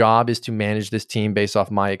 My job is to manage this team based off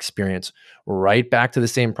my experience. Right back to the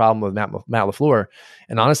same problem with Matt LaFleur.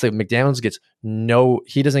 And honestly, McDaniels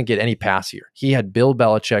he doesn't get any pass here. He had Bill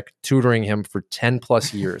Belichick tutoring him for 10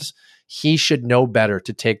 plus years. He should know better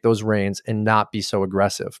to take those reins and not be so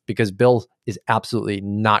aggressive, because Bill is absolutely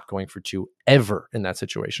not going for 2 ever in that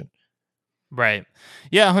situation. right.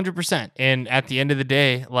 Yeah, 100%. And at the end of the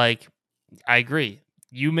day, like, I agree.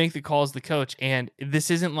 You make the call as the coach, and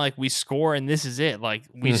this isn't like we score and this is it. Like,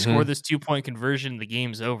 we score Mm-hmm. this 2-point conversion, the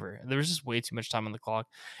game's over. There was just way too much time on the clock.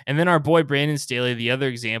 And then our boy Brandon Staley, the other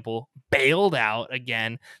example, bailed out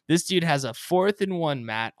again. This dude has a 4th and 1,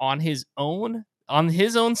 Matt, on his own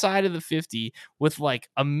side of the 50 with like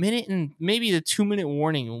a minute and maybe the 2-minute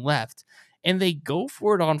warning left. And they go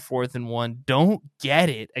for it on 4th and 1, don't get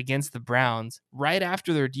it against the Browns right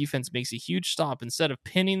after their defense makes a huge stop. Instead of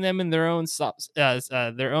pinning them in their own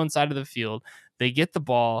their own side of the field, they get the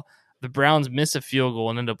ball. The Browns miss a field goal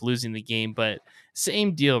and end up losing the game. But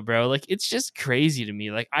same deal, bro. Like, it's just crazy to me.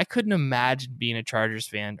 Like, I couldn't imagine being a Chargers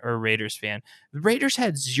fan or a Raiders fan. The Raiders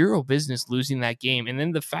had zero business losing that game. And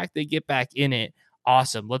then the fact they get back in it,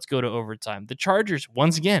 awesome. Let's go to overtime. The Chargers,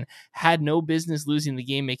 once again, had no business losing the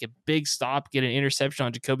game, make a big stop, get an interception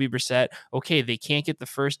on Jacoby Brissett. Okay, they can't get the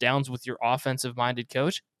first downs with your offensive-minded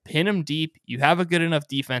coach. Pin them deep. You have a good enough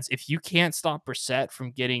defense. If you can't stop Brissett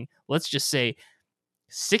from getting, let's just say,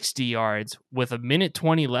 60 yards with a minute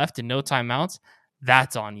 20 left and no timeouts,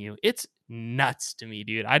 that's on you. It's nuts to me,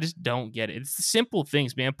 dude. I just don't get it. It's the simple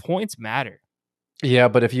things, man. Points matter. Yeah,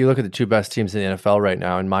 but if you look at the two best teams in the NFL right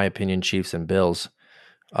now, in my opinion, Chiefs and Bills,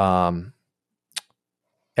 um,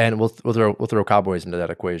 and we'll throw Cowboys into that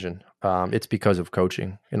equation. It's because of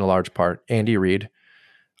coaching in a large part. Andy Reid,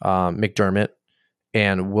 McDermott,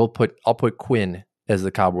 and I'll put Quinn as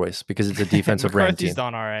the Cowboys because it's a defensive ran McCarthy's team.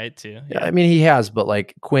 done all right too. Yeah, Yeah. I mean he has, but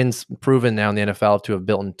like Quinn's proven now in the NFL to have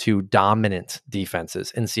built in two dominant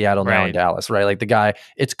defenses in Seattle now in Right. Dallas, right? Like the guy,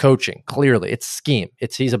 it's coaching clearly, it's scheme.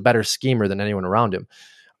 He's a better schemer than anyone around him.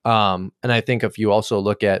 And I think if you also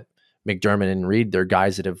look at McDermott and Reed, they're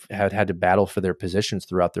guys that have had to battle for their positions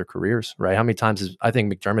throughout their careers, right? How many times I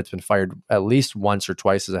think McDermott's been fired at least once or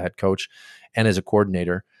twice as a head coach and as a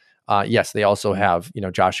coordinator. Yes, they also have,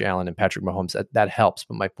 Josh Allen and Patrick Mahomes. That helps.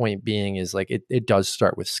 But my point being is like it does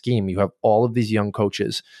start with scheme. You have all of these young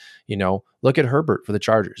coaches. Look at Herbert for the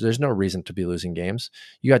Chargers. There's no reason to be losing games.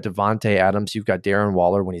 You got Devontae Adams. You've got Darren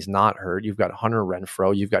Waller when he's not hurt. You've got Hunter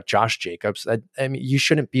Renfrow. You've got Josh Jacobs. I mean, you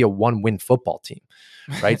shouldn't be a one-win football team,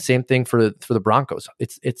 right? Same thing for the Broncos.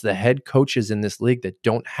 It's the head coaches in this league that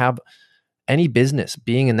don't have any business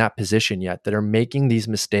being in that position yet that are making these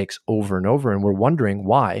mistakes over and over. And we're wondering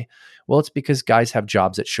why. Well, it's because guys have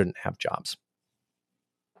jobs that shouldn't have jobs.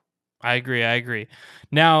 I agree.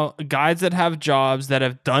 Now, guys that have jobs that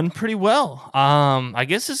have done pretty well. I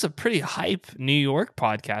guess it's a pretty hype New York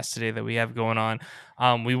podcast today that we have going on.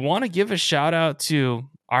 We want to give a shout out to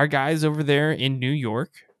our guys over there in New York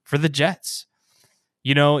for the Jets.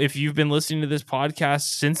 If you've been listening to this podcast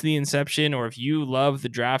since the inception, or if you love the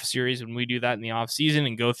draft series when we do that in the off season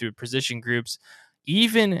and go through position groups,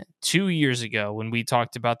 even 2 years ago when we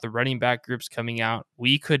talked about the running back groups coming out,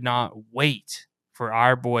 we could not wait for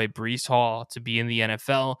our boy Breece Hall to be in the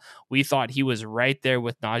NFL. We thought he was right there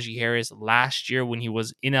with Najee Harris last year when he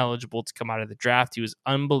was ineligible to come out of the draft. He was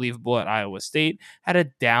unbelievable at Iowa State, had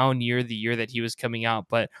a down year the year that he was coming out,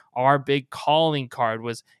 but our big calling card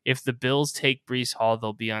was if the Bills take Breece Hall,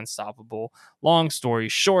 they'll be unstoppable. Long story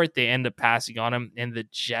short, they end up passing on him, and the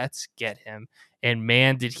Jets get him. And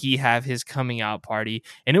man, did he have his coming out party.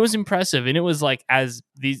 And it was impressive. And it was like, as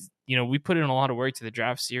these, we put in a lot of work to the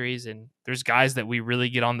draft series, and there's guys that we really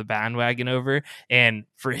get on the bandwagon over. And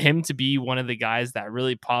for him to be one of the guys that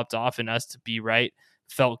really popped off and us to be right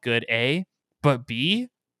felt good, A. But B,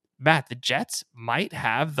 Matt, the Jets might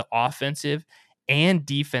have the offensive and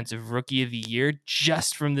defensive rookie of the year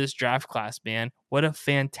just from this draft class, man. What a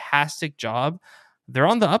fantastic job. They're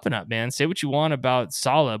on the up and up, man. Say what you want about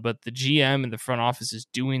Saleh, but the GM and the front office is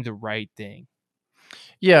doing the right thing.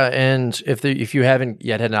 Yeah, and if you haven't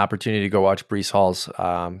yet had an opportunity to go watch Breece Hall's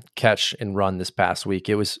catch and run this past week,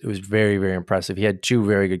 it was very, very impressive. He had two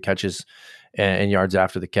very good catches and yards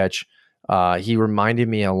after the catch. He reminded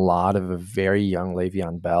me a lot of a very young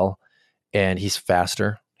Le'Veon Bell, and he's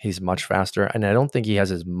faster. He's much faster, and I don't think he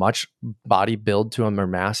has as much body build to him or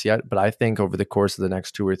mass yet. But I think over the course of the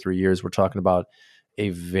next 2 or 3 years, we're talking about a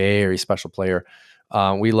very special player.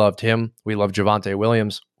 We loved him. We love Javonte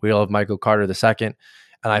Williams. We love Michael Carter II.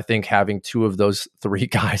 And I think having two of those three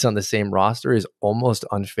guys on the same roster is almost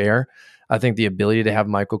unfair. I think the ability to have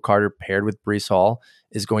Michael Carter paired with Breece Hall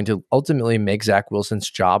is going to ultimately make Zach Wilson's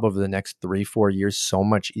job over the next 3-4 years so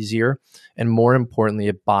much easier. And more importantly,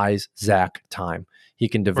 it buys Zach time. He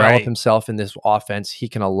can develop himself in this offense. He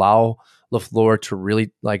can allow LaFleur to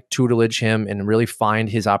really like tutelage him and really find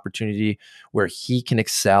his opportunity where he can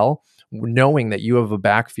excel, knowing that you have a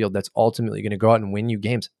backfield that's ultimately going to go out and win you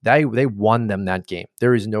games. They won them that game.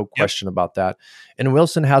 There is no question about that. And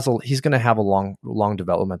Wilson he's going to have a long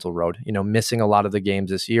developmental road. Missing a lot of the games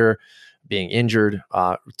this year, being injured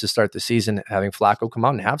to start the season, having Flacco come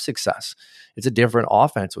out and have success. It's a different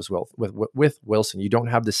offense with Wilson. You don't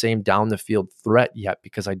have the same down the field threat yet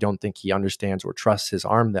because I don't think he understands or trusts his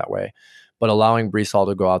arm that way. But allowing Breece Hall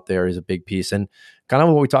to go out there is a big piece. And kind of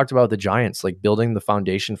what we talked about with the Giants, like building the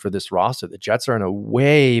foundation for this roster. The Jets are in a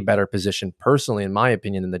way better position, personally, in my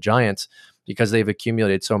opinion, than the Giants because they've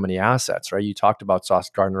accumulated so many assets, right? You talked about Sauce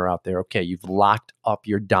Gardner out there. Okay, you've locked up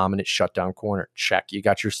your dominant shutdown corner. Check. You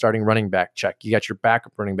got your starting running back. Check. You got your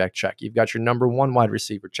backup running back. Check. You've got your number one wide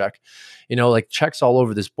receiver. Check. Like checks all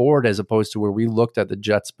over this board as opposed to where we looked at the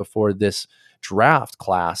Jets before this draft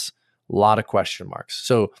class. A lot of question marks.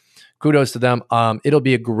 So kudos to them. It'll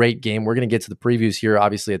be a great game. We're going to get to the previews here,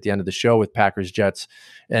 obviously, at the end of the show with Packers Jets.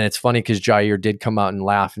 And it's funny because Jair did come out and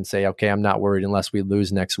laugh and say, okay, I'm not worried unless we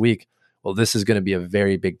lose next week. Well, this is going to be a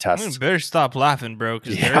very big test. You better stop laughing, bro,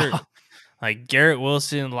 because they're like Garrett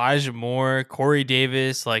Wilson, Elijah Moore, Corey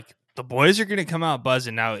Davis, like the boys are going to come out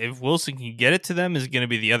buzzing. Now, if Wilson can get it to them, is going to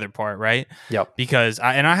be the other part, right? Yep. Because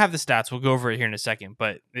I have the stats. We'll go over it here in a second,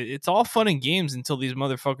 but it's all fun and games until these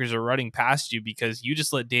motherfuckers are running past you because you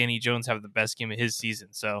just let Danny Jones have the best game of his season.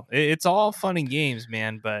 So it's all fun and games,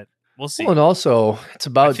 man. But we'll Well, and see. also it's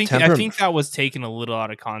about I temperament. think that was taken a little out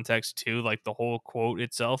of context too, like the whole quote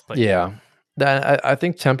itself. But yeah, Yeah. I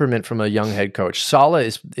think temperament from a young head coach. Saleh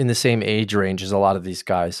is in the same age range as a lot of these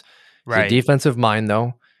guys. He's a right. defensive mind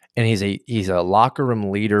though, and he's a locker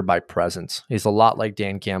room leader by presence. He's a lot like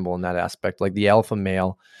Dan Campbell in that aspect, like the alpha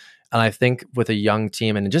male. And I think with a young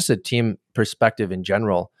team and just a team perspective in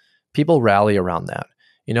general, people rally around that.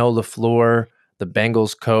 LaFleur, the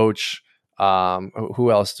Bengals coach,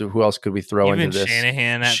 who else could we throw into Even this?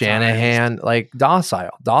 Shanahan at times. Shanahan, like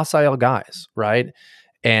docile guys, right?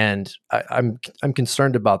 And I'm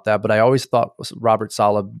concerned about that, but I always thought Robert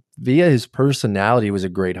Saleh, via his personality, was a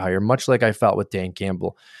great hire. Much like I felt with Dan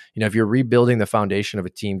Campbell. If you're rebuilding the foundation of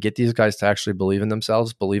a team, get these guys to actually believe in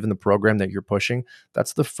themselves, believe in the program that you're pushing.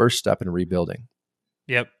 That's the first step in rebuilding.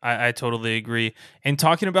 Yep, I totally agree. And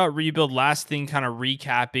talking about rebuild, last thing, kind of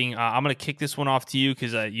recapping, I'm going to kick this one off to you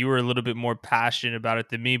because you were a little bit more passionate about it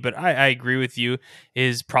than me, but I agree with you.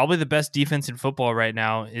 Is probably the best defense in football right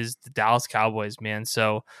now is the Dallas Cowboys, man.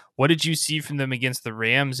 So what did you see from them against the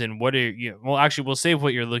Rams? And what are you, well, actually, we'll save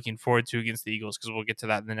what you're looking forward to against the Eagles because we'll get to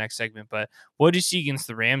that in the next segment. But what did you see against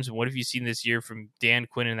the Rams? And what have you seen this year from Dan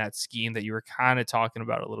Quinn in that scheme that you were kind of talking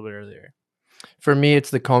about a little bit earlier? For me,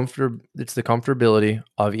 it's the comfortability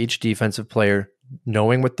of each defensive player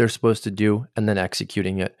knowing what they're supposed to do and then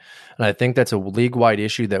executing it. And I think that's a league-wide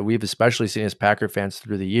issue that we've especially seen as Packer fans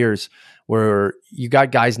through the years, where you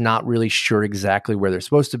got guys not really sure exactly where they're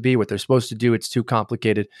supposed to be, what they're supposed to do. It's too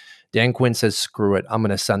complicated. Dan Quinn says, screw it. I'm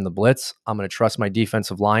going to send the blitz. I'm going to trust my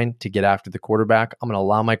defensive line to get after the quarterback. I'm going to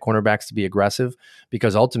allow my cornerbacks to be aggressive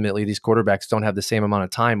because ultimately these quarterbacks don't have the same amount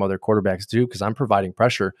of time other quarterbacks do because I'm providing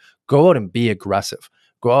pressure. Go out and be aggressive.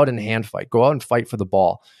 Go out and hand fight. Go out and fight for the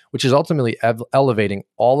ball, which is ultimately elevating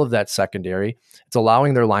all of that secondary. It's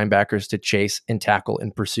allowing their linebackers to chase and tackle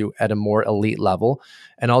and pursue at a more elite level.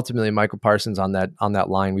 And ultimately, Michael Parsons on that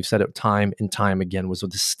line, we've said it time and time again, was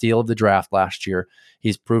the steal of the draft last year.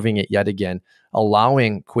 He's proving it yet again,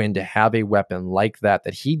 allowing Quinn to have a weapon like that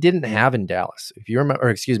he didn't have in Dallas. If you remember, or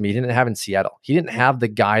excuse me, he didn't have in Seattle. He didn't have the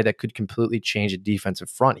guy that could completely change a defensive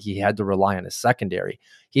front. He had to rely on his secondary.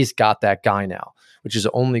 He's got that guy now, which is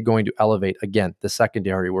only going to elevate, again, the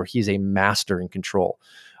secondary where he's a master in control.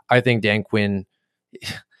 I think Dan Quinn,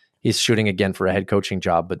 he's shooting again for a head coaching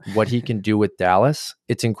job, but what he can do with Dallas,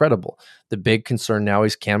 it's incredible. The big concern now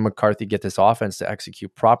is, can McCarthy get this offense to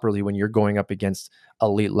execute properly when you're going up against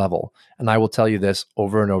elite level? And I will tell you this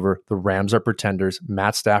over and over, the Rams are pretenders.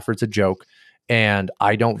 Matt Stafford's a joke. And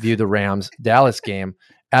I don't view the Rams-Dallas game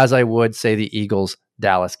as I would say the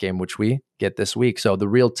Eagles-Dallas game, which we get this week. So the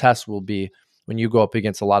real test will be when you go up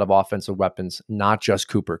against a lot of offensive weapons, not just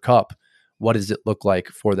Cooper Kupp. What does it look like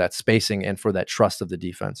for that spacing and for that trust of the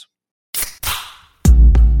defense?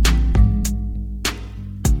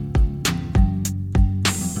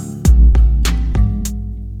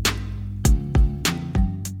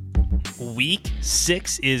 Week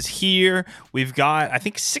 6 is here. We've got, I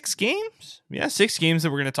think, 6 games. Yeah, 6 games that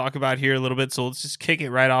we're going to talk about here a little bit. So let's just kick it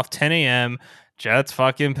right off. 10 a.m. Jets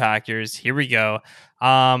fucking Packers. Here we go.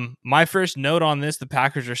 My first note on this, the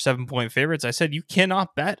Packers are 7-point favorites. I said you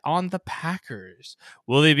cannot bet on the Packers.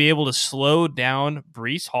 Will they be able to slow down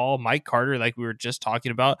Breece Hall, Mike Carter, like we were just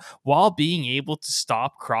talking about, while being able to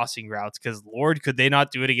stop crossing routes? Because Lord, could they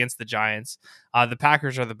not do it against the Giants? The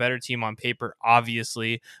Packers are the better team on paper,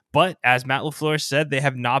 obviously. But as Matt LaFleur said, they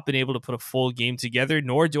have not been able to put a full game together,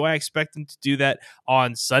 nor do I expect them to do that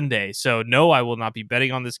on Sunday. So no, I will not be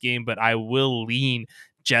betting on this game, but I will lean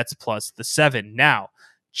Jets plus the 7. Now,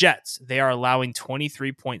 Jets, they are allowing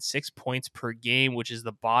 23.6 points per game, which is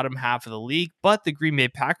the bottom half of the league, but the Green Bay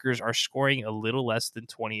Packers are scoring a little less than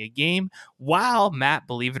 20 a game, while Matt,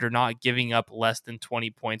 believe it or not, giving up less than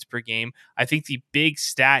 20 points per game. I think the big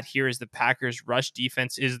stat here is the Packers' rush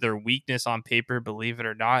defense is their weakness on paper, believe it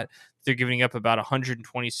or not. They're giving up about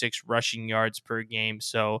 126 rushing yards per game.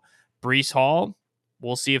 So Breece Hall,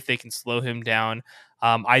 we'll see if they can slow him down.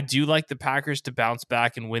 I do like the Packers to bounce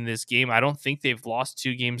back and win this game. I don't think they've lost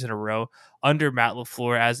 2 games in a row under Matt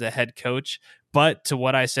LaFleur as the head coach. But to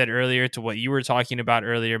what I said earlier, to what you were talking about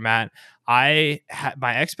earlier, Matt, my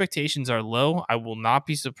expectations are low. I will not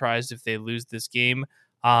be surprised if they lose this game.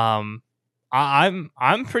 I'm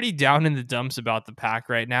pretty down in the dumps about the Pack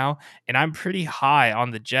right now, and I'm pretty high on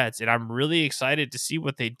the Jets, and I'm really excited to see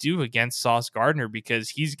what they do against Sauce Gardner because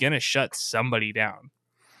he's gonna shut somebody down.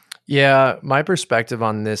 Yeah, my perspective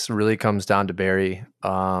on this really comes down to Barry.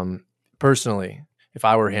 Personally, if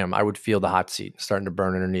I were him, I would feel the hot seat starting to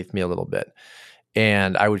burn underneath me a little bit.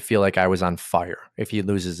 And I would feel like I was on fire if he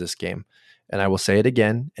loses this game. And I will say it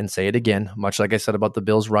again and say it again, much like I said about the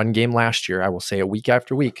Bills' run game last year. I will say it week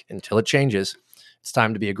after week until it changes. It's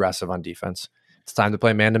time to be aggressive on defense. It's time to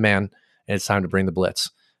play man to man, and it's time to bring the blitz.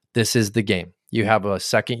 This is the game. You have a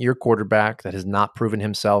second year quarterback that has not proven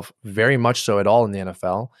himself very much so at all in the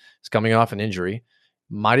NFL. He's coming off an injury.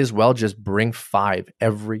 Might as well just bring 5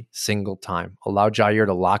 every single time. Allow Jair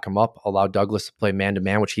to lock him up. Allow Douglas to play man to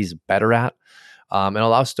man, which he's better at, and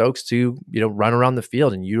allow Stokes to run around the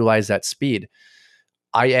field and utilize that speed.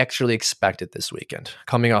 I actually expect it this weekend.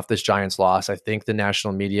 Coming off this Giants loss, I think the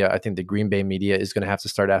national media, I think the Green Bay media is going to have to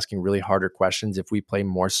start asking really harder questions if we play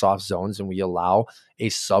more soft zones and we allow a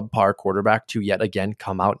subpar quarterback to yet again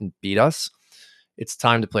come out and beat us. It's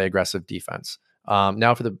time to play aggressive defense.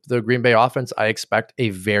 Now for the Green Bay offense, I expect a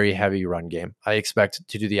very heavy run game. I expect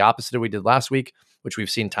to do the opposite of what we did last week, which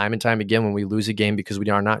we've seen time and time again when we lose a game because we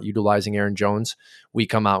are not utilizing Aaron Jones. We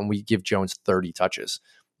come out and we give Jones 30 touches.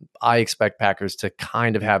 I expect Packers to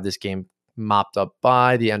kind of have this game mopped up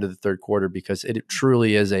by the end of the third quarter because it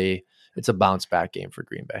truly is it's a bounce back game for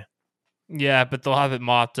Green Bay. Yeah, but they'll have it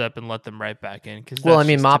mopped up and let them right back in because Well, I that's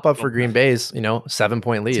mean, just mop up typical. for Green Bay's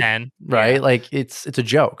 7-point lead, 10, right? yeah. Like it's a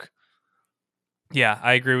joke. Yeah,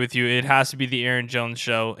 I agree with you. It has to be the Aaron Jones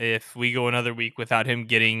show if we go another week without him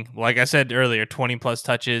getting, like I said earlier, 20 plus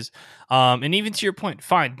touches. And even to your point,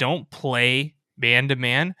 fine, don't play man to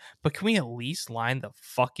man, but can we at least line the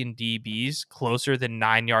fucking DBs closer than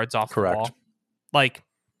 9 yards off the Correct. ball? Like,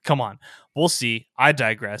 come on. We'll see. I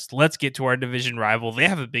digress. Let's get to our division rival. They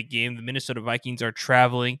have a big game. The Minnesota Vikings are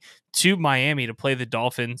traveling to Miami to play the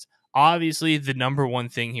Dolphins. Obviously, the number one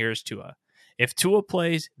thing here is Tua. If Tua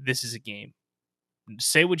plays, this is a game.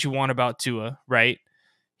 Say what you want about Tua, right?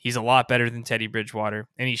 He's a lot better than Teddy Bridgewater,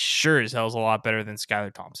 and he sure as hell is a lot better than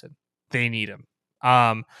Skylar Thompson. They need him.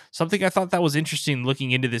 Something I thought that was interesting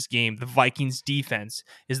looking into this game, the Vikings defense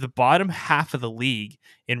is the bottom half of the league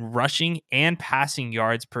in rushing and passing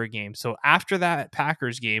yards per game. So after that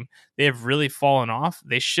Packers game, they have really fallen off.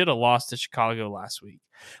 They should have lost to Chicago last week.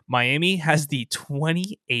 Miami has the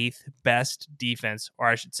 28th best defense, or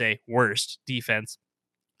I should say worst defense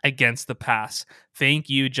against the pass. Thank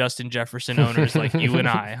you, Justin Jefferson owners like you and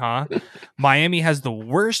I, huh? Miami has the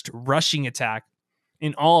worst rushing attack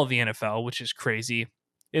in all of the NFL, which is crazy.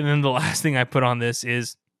 And then the last thing I put on this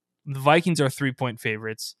is the Vikings are 3-point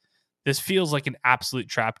favorites. This feels like an absolute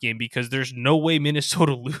trap game because there's no way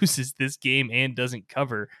Minnesota loses this game and doesn't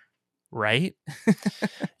cover, right?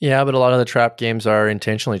 Yeah, but a lot of the trap games are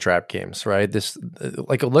intentionally trap games, right? This,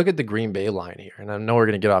 like, look at the Green Bay line here, and I know we're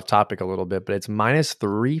going to get off topic a little bit, but it's minus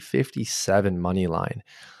 357 money line.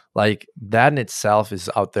 Like that in itself is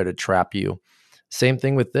out there to trap you. Same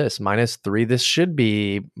thing with this -3. This should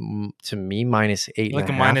be to me minus eight and Like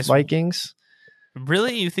a a half minus. Vikings.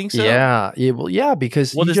 Really? You think so? Yeah, yeah, well, yeah,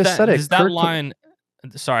 because Well, you just said does it. that Kirk, line?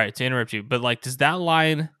 Sorry to interrupt you, but like, does that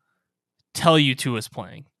line tell you Tua's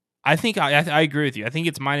playing? I think I agree with you. I think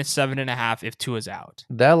it's -7.5 if Tua's out.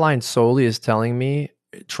 that line solely is telling me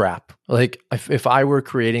trap. Like if I were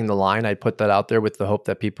creating the line, I'd put that out there with the hope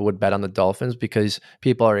that people would bet on the Dolphins because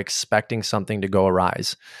people are expecting something to go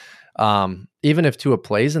arise. Even if Tua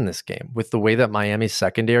plays in this game, with the way that Miami's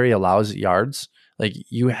secondary allows yards, like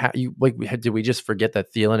did we just forget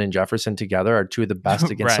that Thielen and Jefferson together are two of the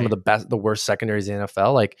best against some of Right. the worst secondaries in the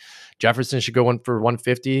NFL? Like Jefferson should go in for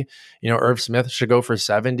 150, Irv Smith should go for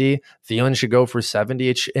 70, Thielen should go for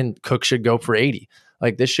 70, and Cook should go for 80.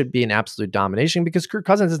 Like this should be an absolute domination because Kirk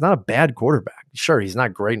Cousins is not a bad quarterback. Sure, he's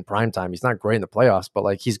not great in primetime. He's not great in the playoffs, but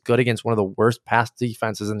like he's good against one of the worst pass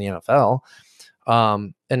defenses in the NFL.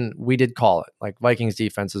 And we did call it. Like Vikings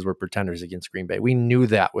defenses were pretenders against Green Bay. We knew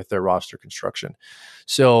that with their roster construction.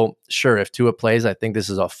 So sure, if Tua plays, I think this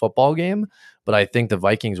is a football game, but I think the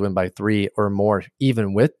Vikings win by 3 or more,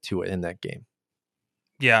 even with Tua in that game.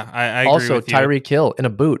 Yeah, I agree Also, with you. Tyreek Hill in a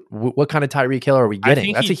boot. What kind of Tyreek Hill are we I getting?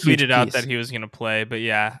 think That's he a huge tweeted out piece. that he was going to play, but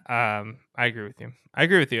yeah, I agree with you. I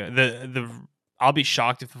agree with you. The I'll be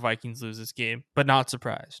shocked if the Vikings lose this game, but not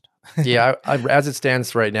surprised. Yeah, as it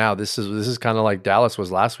stands right now, this is kind of like Dallas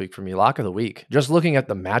was last week for me. Lock of the week. Just looking at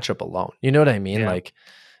the matchup alone, you know what I mean? Yeah, Like,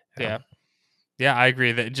 yeah, yeah. I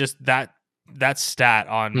agree that just that stat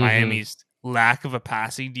on mm-hmm. Miami's lack of a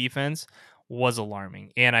passing defense was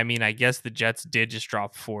alarming. And I mean, I guess the Jets did just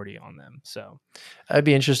drop 40 on them. So I'd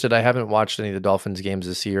be interested. I haven't watched any of the Dolphins games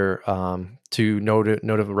this year to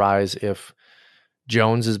notarize if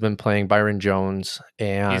Jones has been playing, Byron Jones,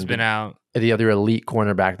 he's been and out. the other elite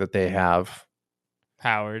cornerback that they have.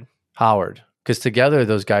 Howard. Howard, because together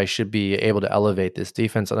those guys should be able to elevate this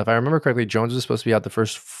defense. And if I remember correctly, Jones was supposed to be out the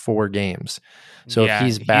first 4 games. So if Yeah,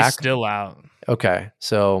 he's he's back, still out. okay.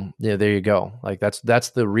 So yeah, there you go. Like that's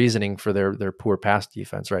the reasoning for their poor pass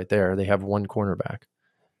defense right there. They have one cornerback.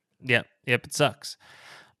 Yep, it sucks.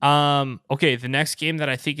 Okay, the next game that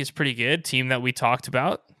I think is pretty good, team that we talked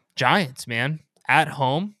about, Giants, man. At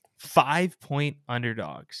home, 5-point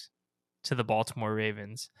underdogs to the Baltimore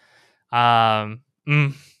Ravens. Um,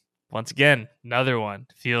 mm, Once again, another one.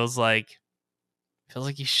 Feels like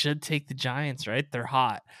you should take the Giants, right? They're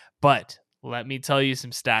hot. But let me tell you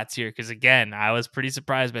some stats here, because again, I was pretty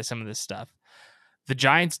surprised by some of this stuff. The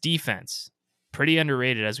Giants defense, pretty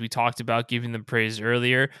underrated, as we talked about giving them praise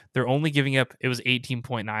earlier. They're only giving up, it was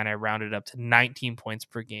 18.9. I rounded up to 19 points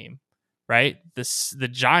per game, right? The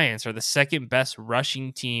Giants are the second best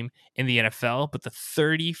rushing team in the NFL, but the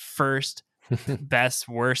 31st best,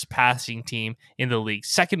 worst passing team in the league.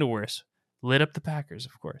 Second to worst. Lit up the Packers,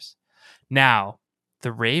 of course. Now,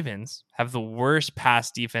 the Ravens have the worst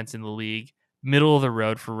pass defense in the league, middle of the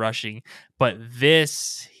road for rushing. But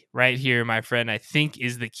this right here, my friend, I think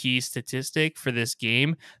is the key statistic for this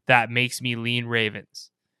game that makes me lean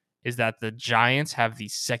Ravens, is that the Giants have the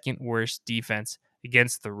second worst defense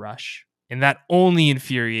against the rush. And that only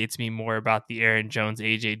infuriates me more about the Aaron Jones,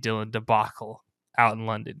 AJ Dillon debacle out in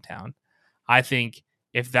London town. I think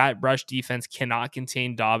if that rush defense cannot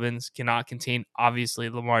contain Dobbins, cannot contain obviously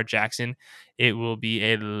Lamar Jackson, it will be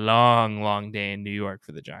a long, long day in New York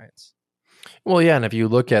for the Giants. Well, yeah, and if you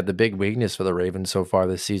look at the big weakness for the Ravens so far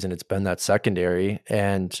this season, it's been that secondary.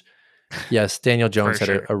 And yes, Daniel For Jones had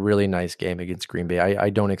sure. a really nice game against Green Bay. I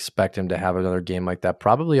don't expect him to have another game like that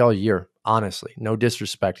probably all year, honestly. No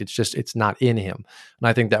disrespect. It's just, it's not in him. And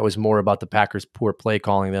I think that was more about the Packers' poor play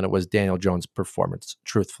calling than it was Daniel Jones' performance,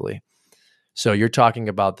 truthfully. So you're talking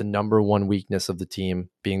about the number one weakness of the team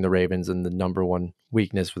being the Ravens and the number one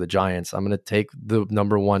weakness for the Giants. I'm going to take the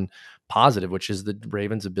number one positive, which is the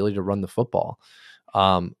Ravens' ability to run the football.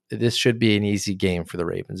 This should be an easy game for the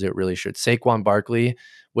Ravens. It really should. Saquon Barkley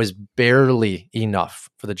was barely enough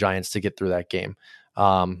for the Giants to get through that game.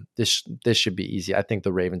 This should be easy. I think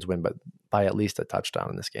the Ravens win, but by at least a touchdown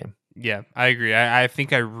in this game. Yeah, I agree. I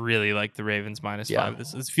think I really like the Ravens Yeah.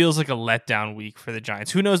 -5. This feels like a letdown week for the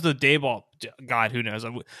Giants. Who knows the day ball? God, who knows?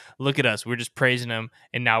 Look at us. We're just praising them,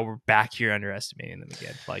 and now we're back here underestimating them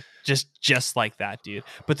again. Like just like that, dude.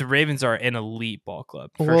 But the Ravens are an elite ball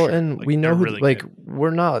club for Well, sure. and Like we they're know who, really like, good.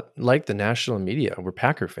 we're not like the national media. We're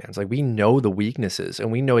Packer fans. Like, we know the weaknesses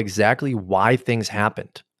and we know exactly why things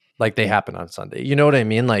happened like they happened on Sunday. You know what I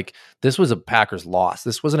mean? Like, this was a Packers loss.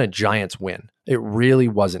 This wasn't a Giants win. It really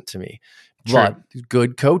wasn't to me. True. But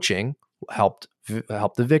good coaching helped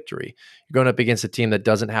the victory. You're going up against a team that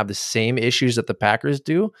doesn't have the same issues that the Packers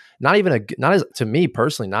do. Not as, to me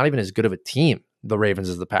personally, not even as good of a team, the Ravens,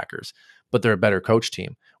 as the Packers, but they're a better coach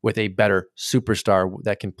team with a better superstar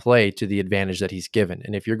that can play to the advantage that he's given.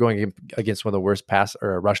 And if you're going against one of the worst pass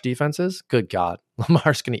or rush defenses, good God,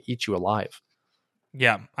 Lamar's going to eat you alive.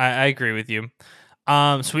 Yeah, I agree with you.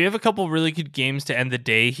 So we have a couple really good games to end the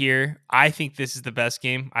day here. I think this is the best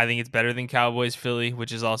game. I think it's better than Cowboys Philly,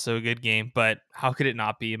 which is also a good game. But how could it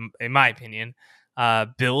not be, in my opinion?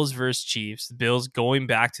 Bills versus Chiefs. The Bills going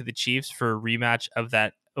back to the Chiefs for a rematch of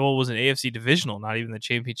that. Well, it was an AFC divisional, not even the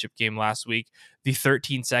championship game last week. The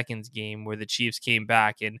 13 seconds game where the Chiefs came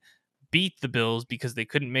back and beat the Bills because they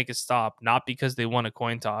couldn't make a stop, not because they won a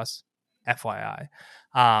coin toss. FYI.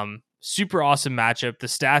 Super awesome matchup. The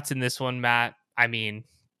stats in this one, Matt, I mean,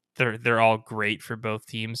 they're all great for both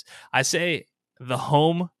teams. I say the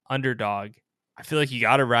home underdog. I feel like you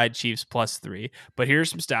got to ride Chiefs +3. But here's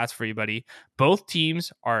some stats for you, buddy. Both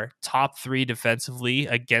teams are top 3 defensively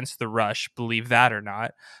against the rush, believe that or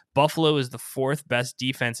not. Buffalo is the 4th best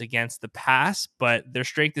defense against the pass, but their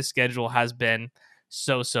strength of schedule has been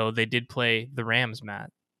so. They did play the Rams, Matt,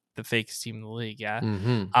 the fakest team in the league, yeah.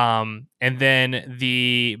 Mm-hmm. And then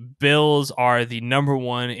the Bills are the number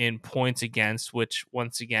one in points against, which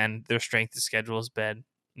once again, their strength of schedule has been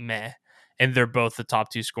meh. And they're both the top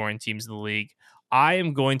 2 scoring teams in the league. I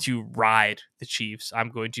am going to ride the Chiefs. I'm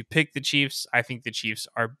going to pick the Chiefs. I think the Chiefs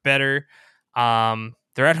are better.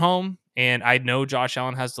 They're at home, and I know Josh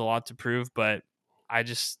Allen has a lot to prove, but I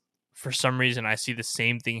just, for some reason, I see the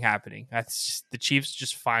same thing happening. The Chiefs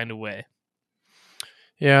just find a way.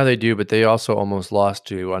 Yeah, they do, but they also almost lost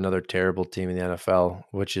to another terrible team in the NFL,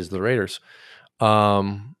 which is the Raiders.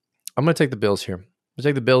 I'm going to take the Bills here. I'm going to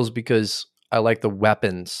take the Bills because I like the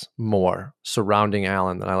weapons more surrounding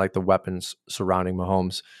Allen than I like the weapons surrounding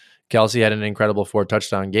Mahomes. Kelsey had an incredible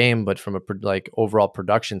 4-touchdown game, but from a overall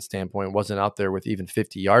production standpoint, wasn't out there with even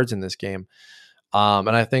 50 yards in this game. And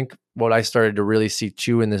I think what I started to really see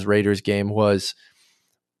too in this Raiders game was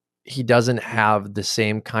he doesn't have the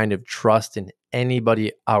same kind of trust in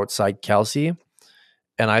anybody outside Kelsey.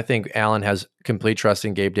 And I think Allen has complete trust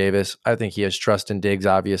in Gabe Davis. I think he has trust in Diggs,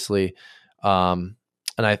 obviously. And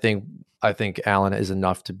I think Allen is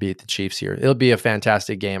enough to beat the Chiefs here. It'll be a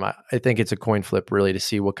fantastic game. I think it's a coin flip really to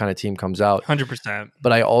see what kind of team comes out. 100%.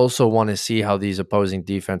 But I also want to see how these opposing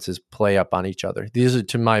defenses play up on each other. These are,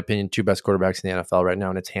 to my opinion, two best quarterbacks in the NFL right now,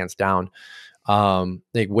 and it's hands down.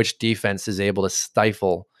 Like which defense is able to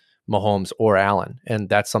stifle Mahomes or Allen, and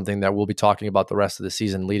that's something that we'll be talking about the rest of the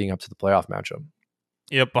season leading up to the playoff matchup.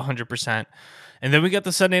 Yep, 100%. And then we got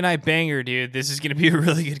the Sunday night banger, dude. This is going to be a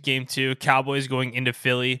really good game, too. Cowboys going into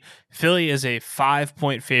Philly. Philly is a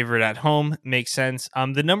 5-point favorite at home. Makes sense.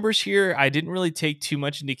 The numbers here, I didn't really take too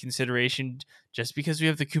much into consideration just because we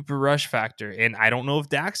have the Cooper Rush factor. And I don't know if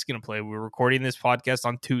Dak's going to play. We're recording this podcast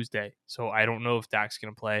on Tuesday, so I don't know if Dak's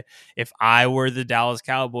going to play. If I were the Dallas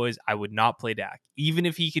Cowboys, I would not play Dak. Even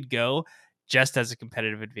if he could go, just as a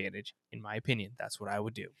competitive advantage, in my opinion. That's what I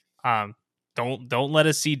would do. Don't let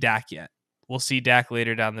us see Dak yet. We'll see Dak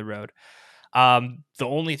later down the road. The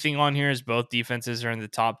only thing on here is both defenses are in the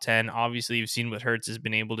top 10. Obviously, you've seen what Hurts has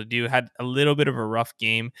been able to do. Had a little bit of a rough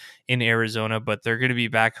game in Arizona, but they're going to be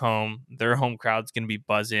back home. Their home crowd's going to be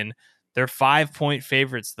buzzing. They're 5-point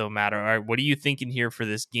favorites, though, Matt. All right, what are you thinking here for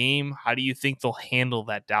this game? How do you think they'll handle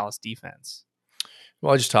that Dallas defense?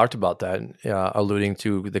 Well, I just talked about that, alluding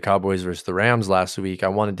to the Cowboys versus the Rams last week. I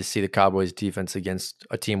wanted to see the Cowboys defense against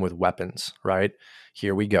a team with weapons, right?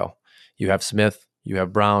 Here we go. You have Smith, you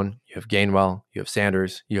have Brown, you have Gainwell, you have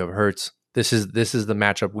Sanders, you have Hurts. This is the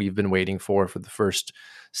matchup we've been waiting for the first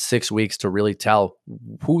 6 weeks to really tell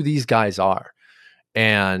who these guys are.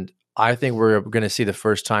 And I think we're going to see the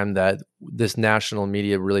first time that this national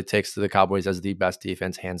media really takes to the Cowboys as the best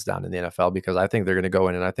defense, hands down, in the NFL, because I think they're going to go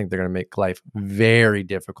in and I think they're going to make life very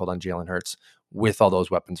difficult on Jalen Hurts with all those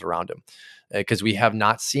weapons around him. Because we have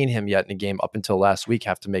not seen him yet in a game up until last week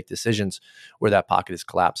have to make decisions where that pocket is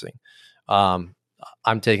collapsing.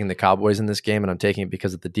 I'm taking the Cowboys in this game, and I'm taking it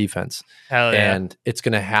because of the defense. Hell yeah. And it's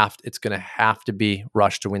gonna have to be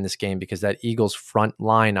Rush to win this game because that Eagles front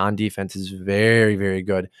line on defense is very, very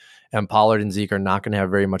good. And Pollard and Zeke are not going to have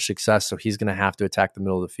very much success, so he's going to have to attack the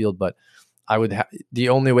middle of the field. But the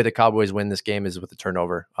only way the Cowboys win this game is with a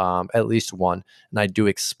turnover, at least one, and I do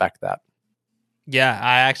expect that.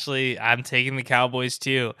 Yeah, I'm taking the Cowboys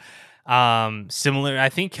too. Similar, I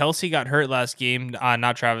think Kelsey got hurt last game.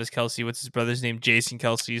 Not Travis Kelsey. What's his brother's name? Jason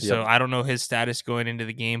Kelsey. So Yep. I don't know his status going into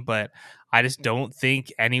the game, but I just don't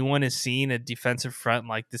think anyone has seen a defensive front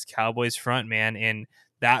like this Cowboys front, man. And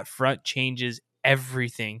that front changes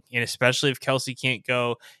everything. And especially if Kelsey can't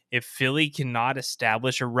go, if Philly cannot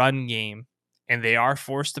establish a run game and they are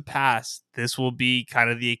forced to pass, this will be kind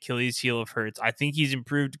of the Achilles heel of Hurts. I think he's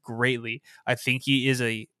improved greatly. I think he is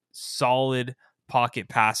a solid pocket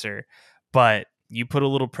passer, but you put a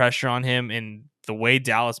little pressure on him, and the way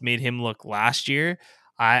Dallas made him look last year,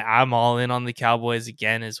 I'm all in on the Cowboys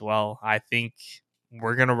again as well. I think I'm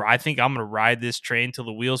gonna ride this train till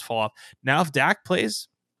the wheels fall off. Now, if Dak plays,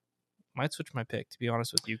 might switch my pick, to be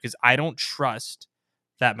honest with you, because I don't trust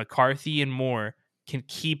that McCarthy and Moore can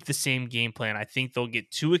keep the same game plan. I think they'll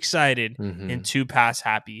get too excited and too pass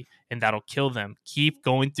happy, and that'll kill them. Keep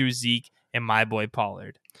going through Zeke and my boy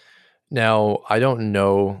Pollard. Now, I don't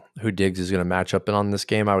know who Diggs is going to match up in on this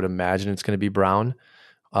game. I would imagine it's going to be Brown.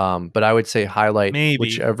 But I would say highlight Maybe.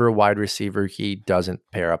 whichever wide receiver he doesn't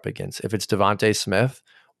pair up against. If it's Devontae Smith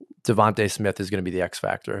is going to be the X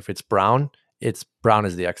factor. If it's Brown is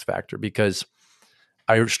the X factor because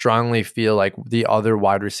I strongly feel like the other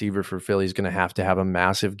wide receiver for Philly is going to have a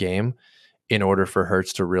massive game in order for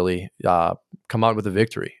Hurts to really come out with a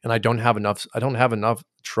victory. And I don't have enough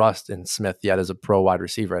trust in Smith yet as a pro wide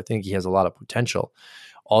receiver. I think he has a lot of potential.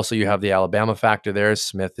 Also, you have the Alabama factor there.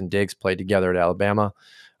 Smith and Diggs played together at Alabama.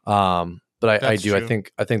 But I That's do. true.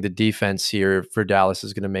 I think the defense here for Dallas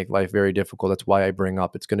is going to make life very difficult. That's why I bring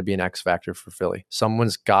up it's going to be an X factor for Philly.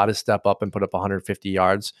 Someone's got to step up and put up 150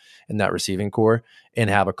 yards in that receiving core and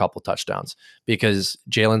have a couple touchdowns because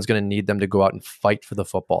Jalen's going to need them to go out and fight for the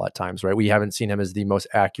football at times, right? We haven't seen him as the most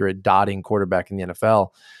accurate dotting quarterback in the NFL.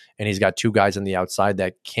 And he's got two guys on the outside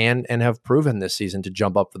that can and have proven this season to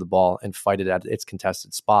jump up for the ball and fight it at its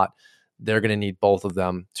contested spot. They're going to need both of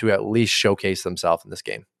them to at least showcase themselves in this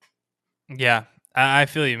game. Yeah, I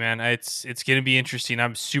feel you, man. It's going to be interesting.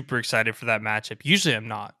 I'm super excited for that matchup. Usually I'm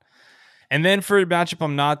not. And then for a matchup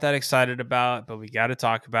I'm not that excited about, but we got to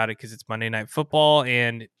talk about it because it's Monday Night Football.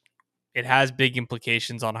 And it has big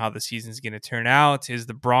implications on how the season's going to turn out. Is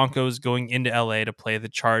the Broncos going into LA to play the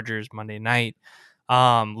Chargers Monday night?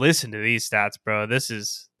 Listen to these stats, bro.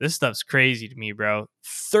 This stuff's crazy to me, bro.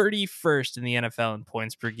 31st in the NFL in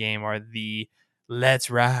points per game are the Let's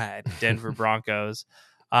Ride Denver Broncos.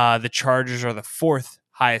 The Chargers are the fourth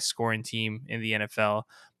highest scoring team in the NFL,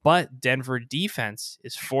 but Denver defense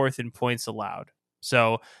is fourth in points allowed.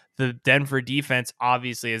 So the Denver defense,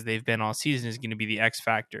 obviously, as they've been all season, is going to be the X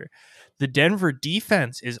factor. The Denver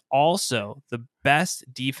defense is also the best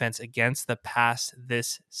defense against the pass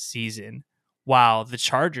this season, while the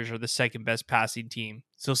Chargers are the second best passing team.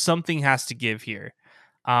 So something has to give here.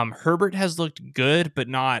 Herbert has looked good, but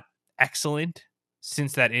not excellent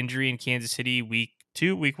since that injury in Kansas City week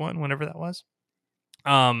 1, whenever that was.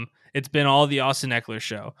 It's been all the Austin Eckler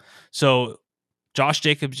show. So Josh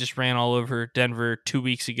Jacobs just ran all over Denver 2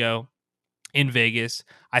 weeks ago in Vegas.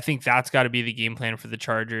 I think that's got to be the game plan for the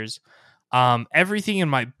Chargers. Everything in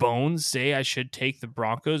my bones say I should take the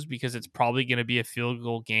Broncos because it's probably going to be a field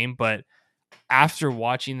goal game, but after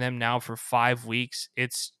watching them now for 5 weeks,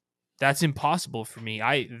 that's impossible for me.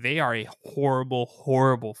 They are a horrible,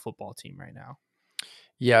 horrible football team right now.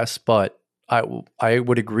 Yes, but I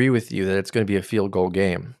would agree with you that it's going to be a field goal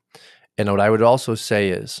game. And what I would also say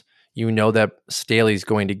is, that Staley's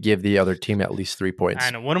going to give the other team at least 3 points.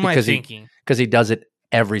 I know. What am I thinking? Because he does it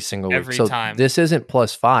every single week. So time. This isn't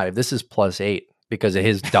 +5. This is +8 because of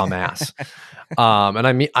his dumb ass.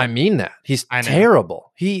 And I mean that. He's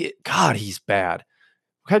terrible. He's bad.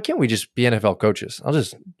 How can't we just be NFL coaches? I'll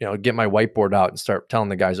just, get my whiteboard out and start telling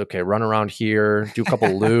the guys, okay, run around here, do a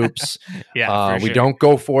couple loops. Yeah, we don't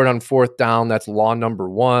go for it on 4th down. That's law number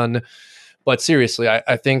 1. But seriously,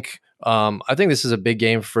 I think this is a big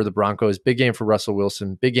game for the Broncos, big game for Russell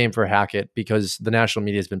Wilson, big game for Hackett, because the national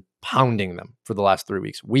media has been pounding them for the last 3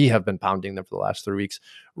 weeks. We have been pounding them for the last 3 weeks.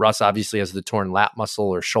 Russ obviously has the torn lat muscle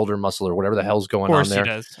or shoulder muscle or whatever the hell's going on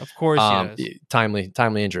there. Of course he does.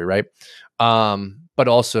 Timely injury, right? But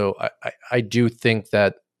also, I do think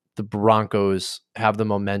that the Broncos have the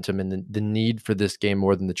momentum and the need for this game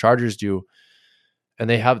more than the Chargers do. And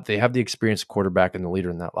they have the experienced quarterback and the leader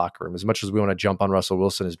in that locker room. As much as we want to jump on Russell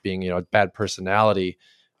Wilson as being, a bad personality,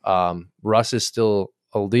 Russ is still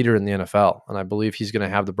a leader in the NFL. And I believe he's going to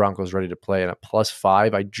have the Broncos ready to play. And at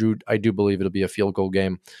 +5, I do believe it'll be a field goal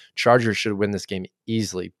game. Chargers should win this game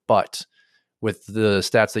easily, but with the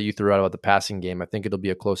stats that you threw out about the passing game, I think it'll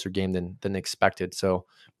be a closer game than expected. So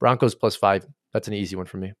Broncos +5, that's an easy one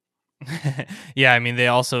for me. Yeah, I mean, they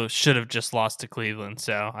also should have just lost to Cleveland.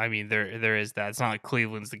 So, I mean, there is that. It's not like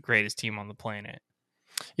Cleveland's the greatest team on the planet.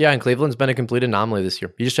 Yeah, and Cleveland's been a complete anomaly this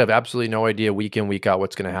year. You just have absolutely no idea week in, week out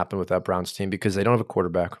what's going to happen with that Browns team because they don't have a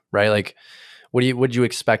quarterback, right? Like, what do you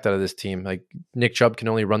expect out of this team? Like, Nick Chubb can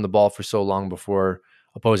only run the ball for so long before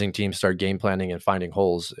opposing teams start game planning and finding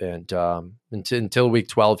holes. And until week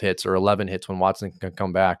 12 hits or 11 hits when Watson can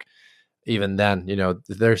come back, even then,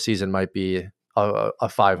 their season might be a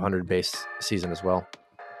 500 base season as well.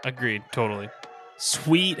 Agreed. Totally.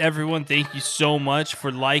 Sweet, everyone. Thank you so much for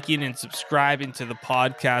liking and subscribing to the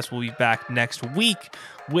podcast. We'll be back next week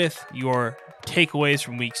with your takeaways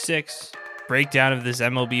from week 6, breakdown of this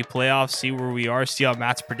MLB playoffs, see where we are, see how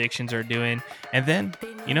Matt's predictions are doing. And then,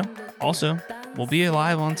 also, we'll be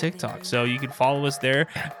live on TikTok. So you can follow us there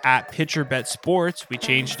at PitcherBetSports. We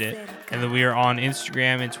changed it. And then we are on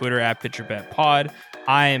Instagram and Twitter at PitcherBetPod.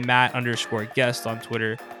 I am Matt_guest on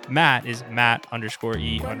Twitter. Matt is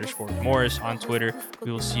Matt_E_Morris on Twitter.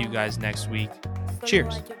 We will see you guys next week.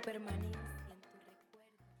 Cheers.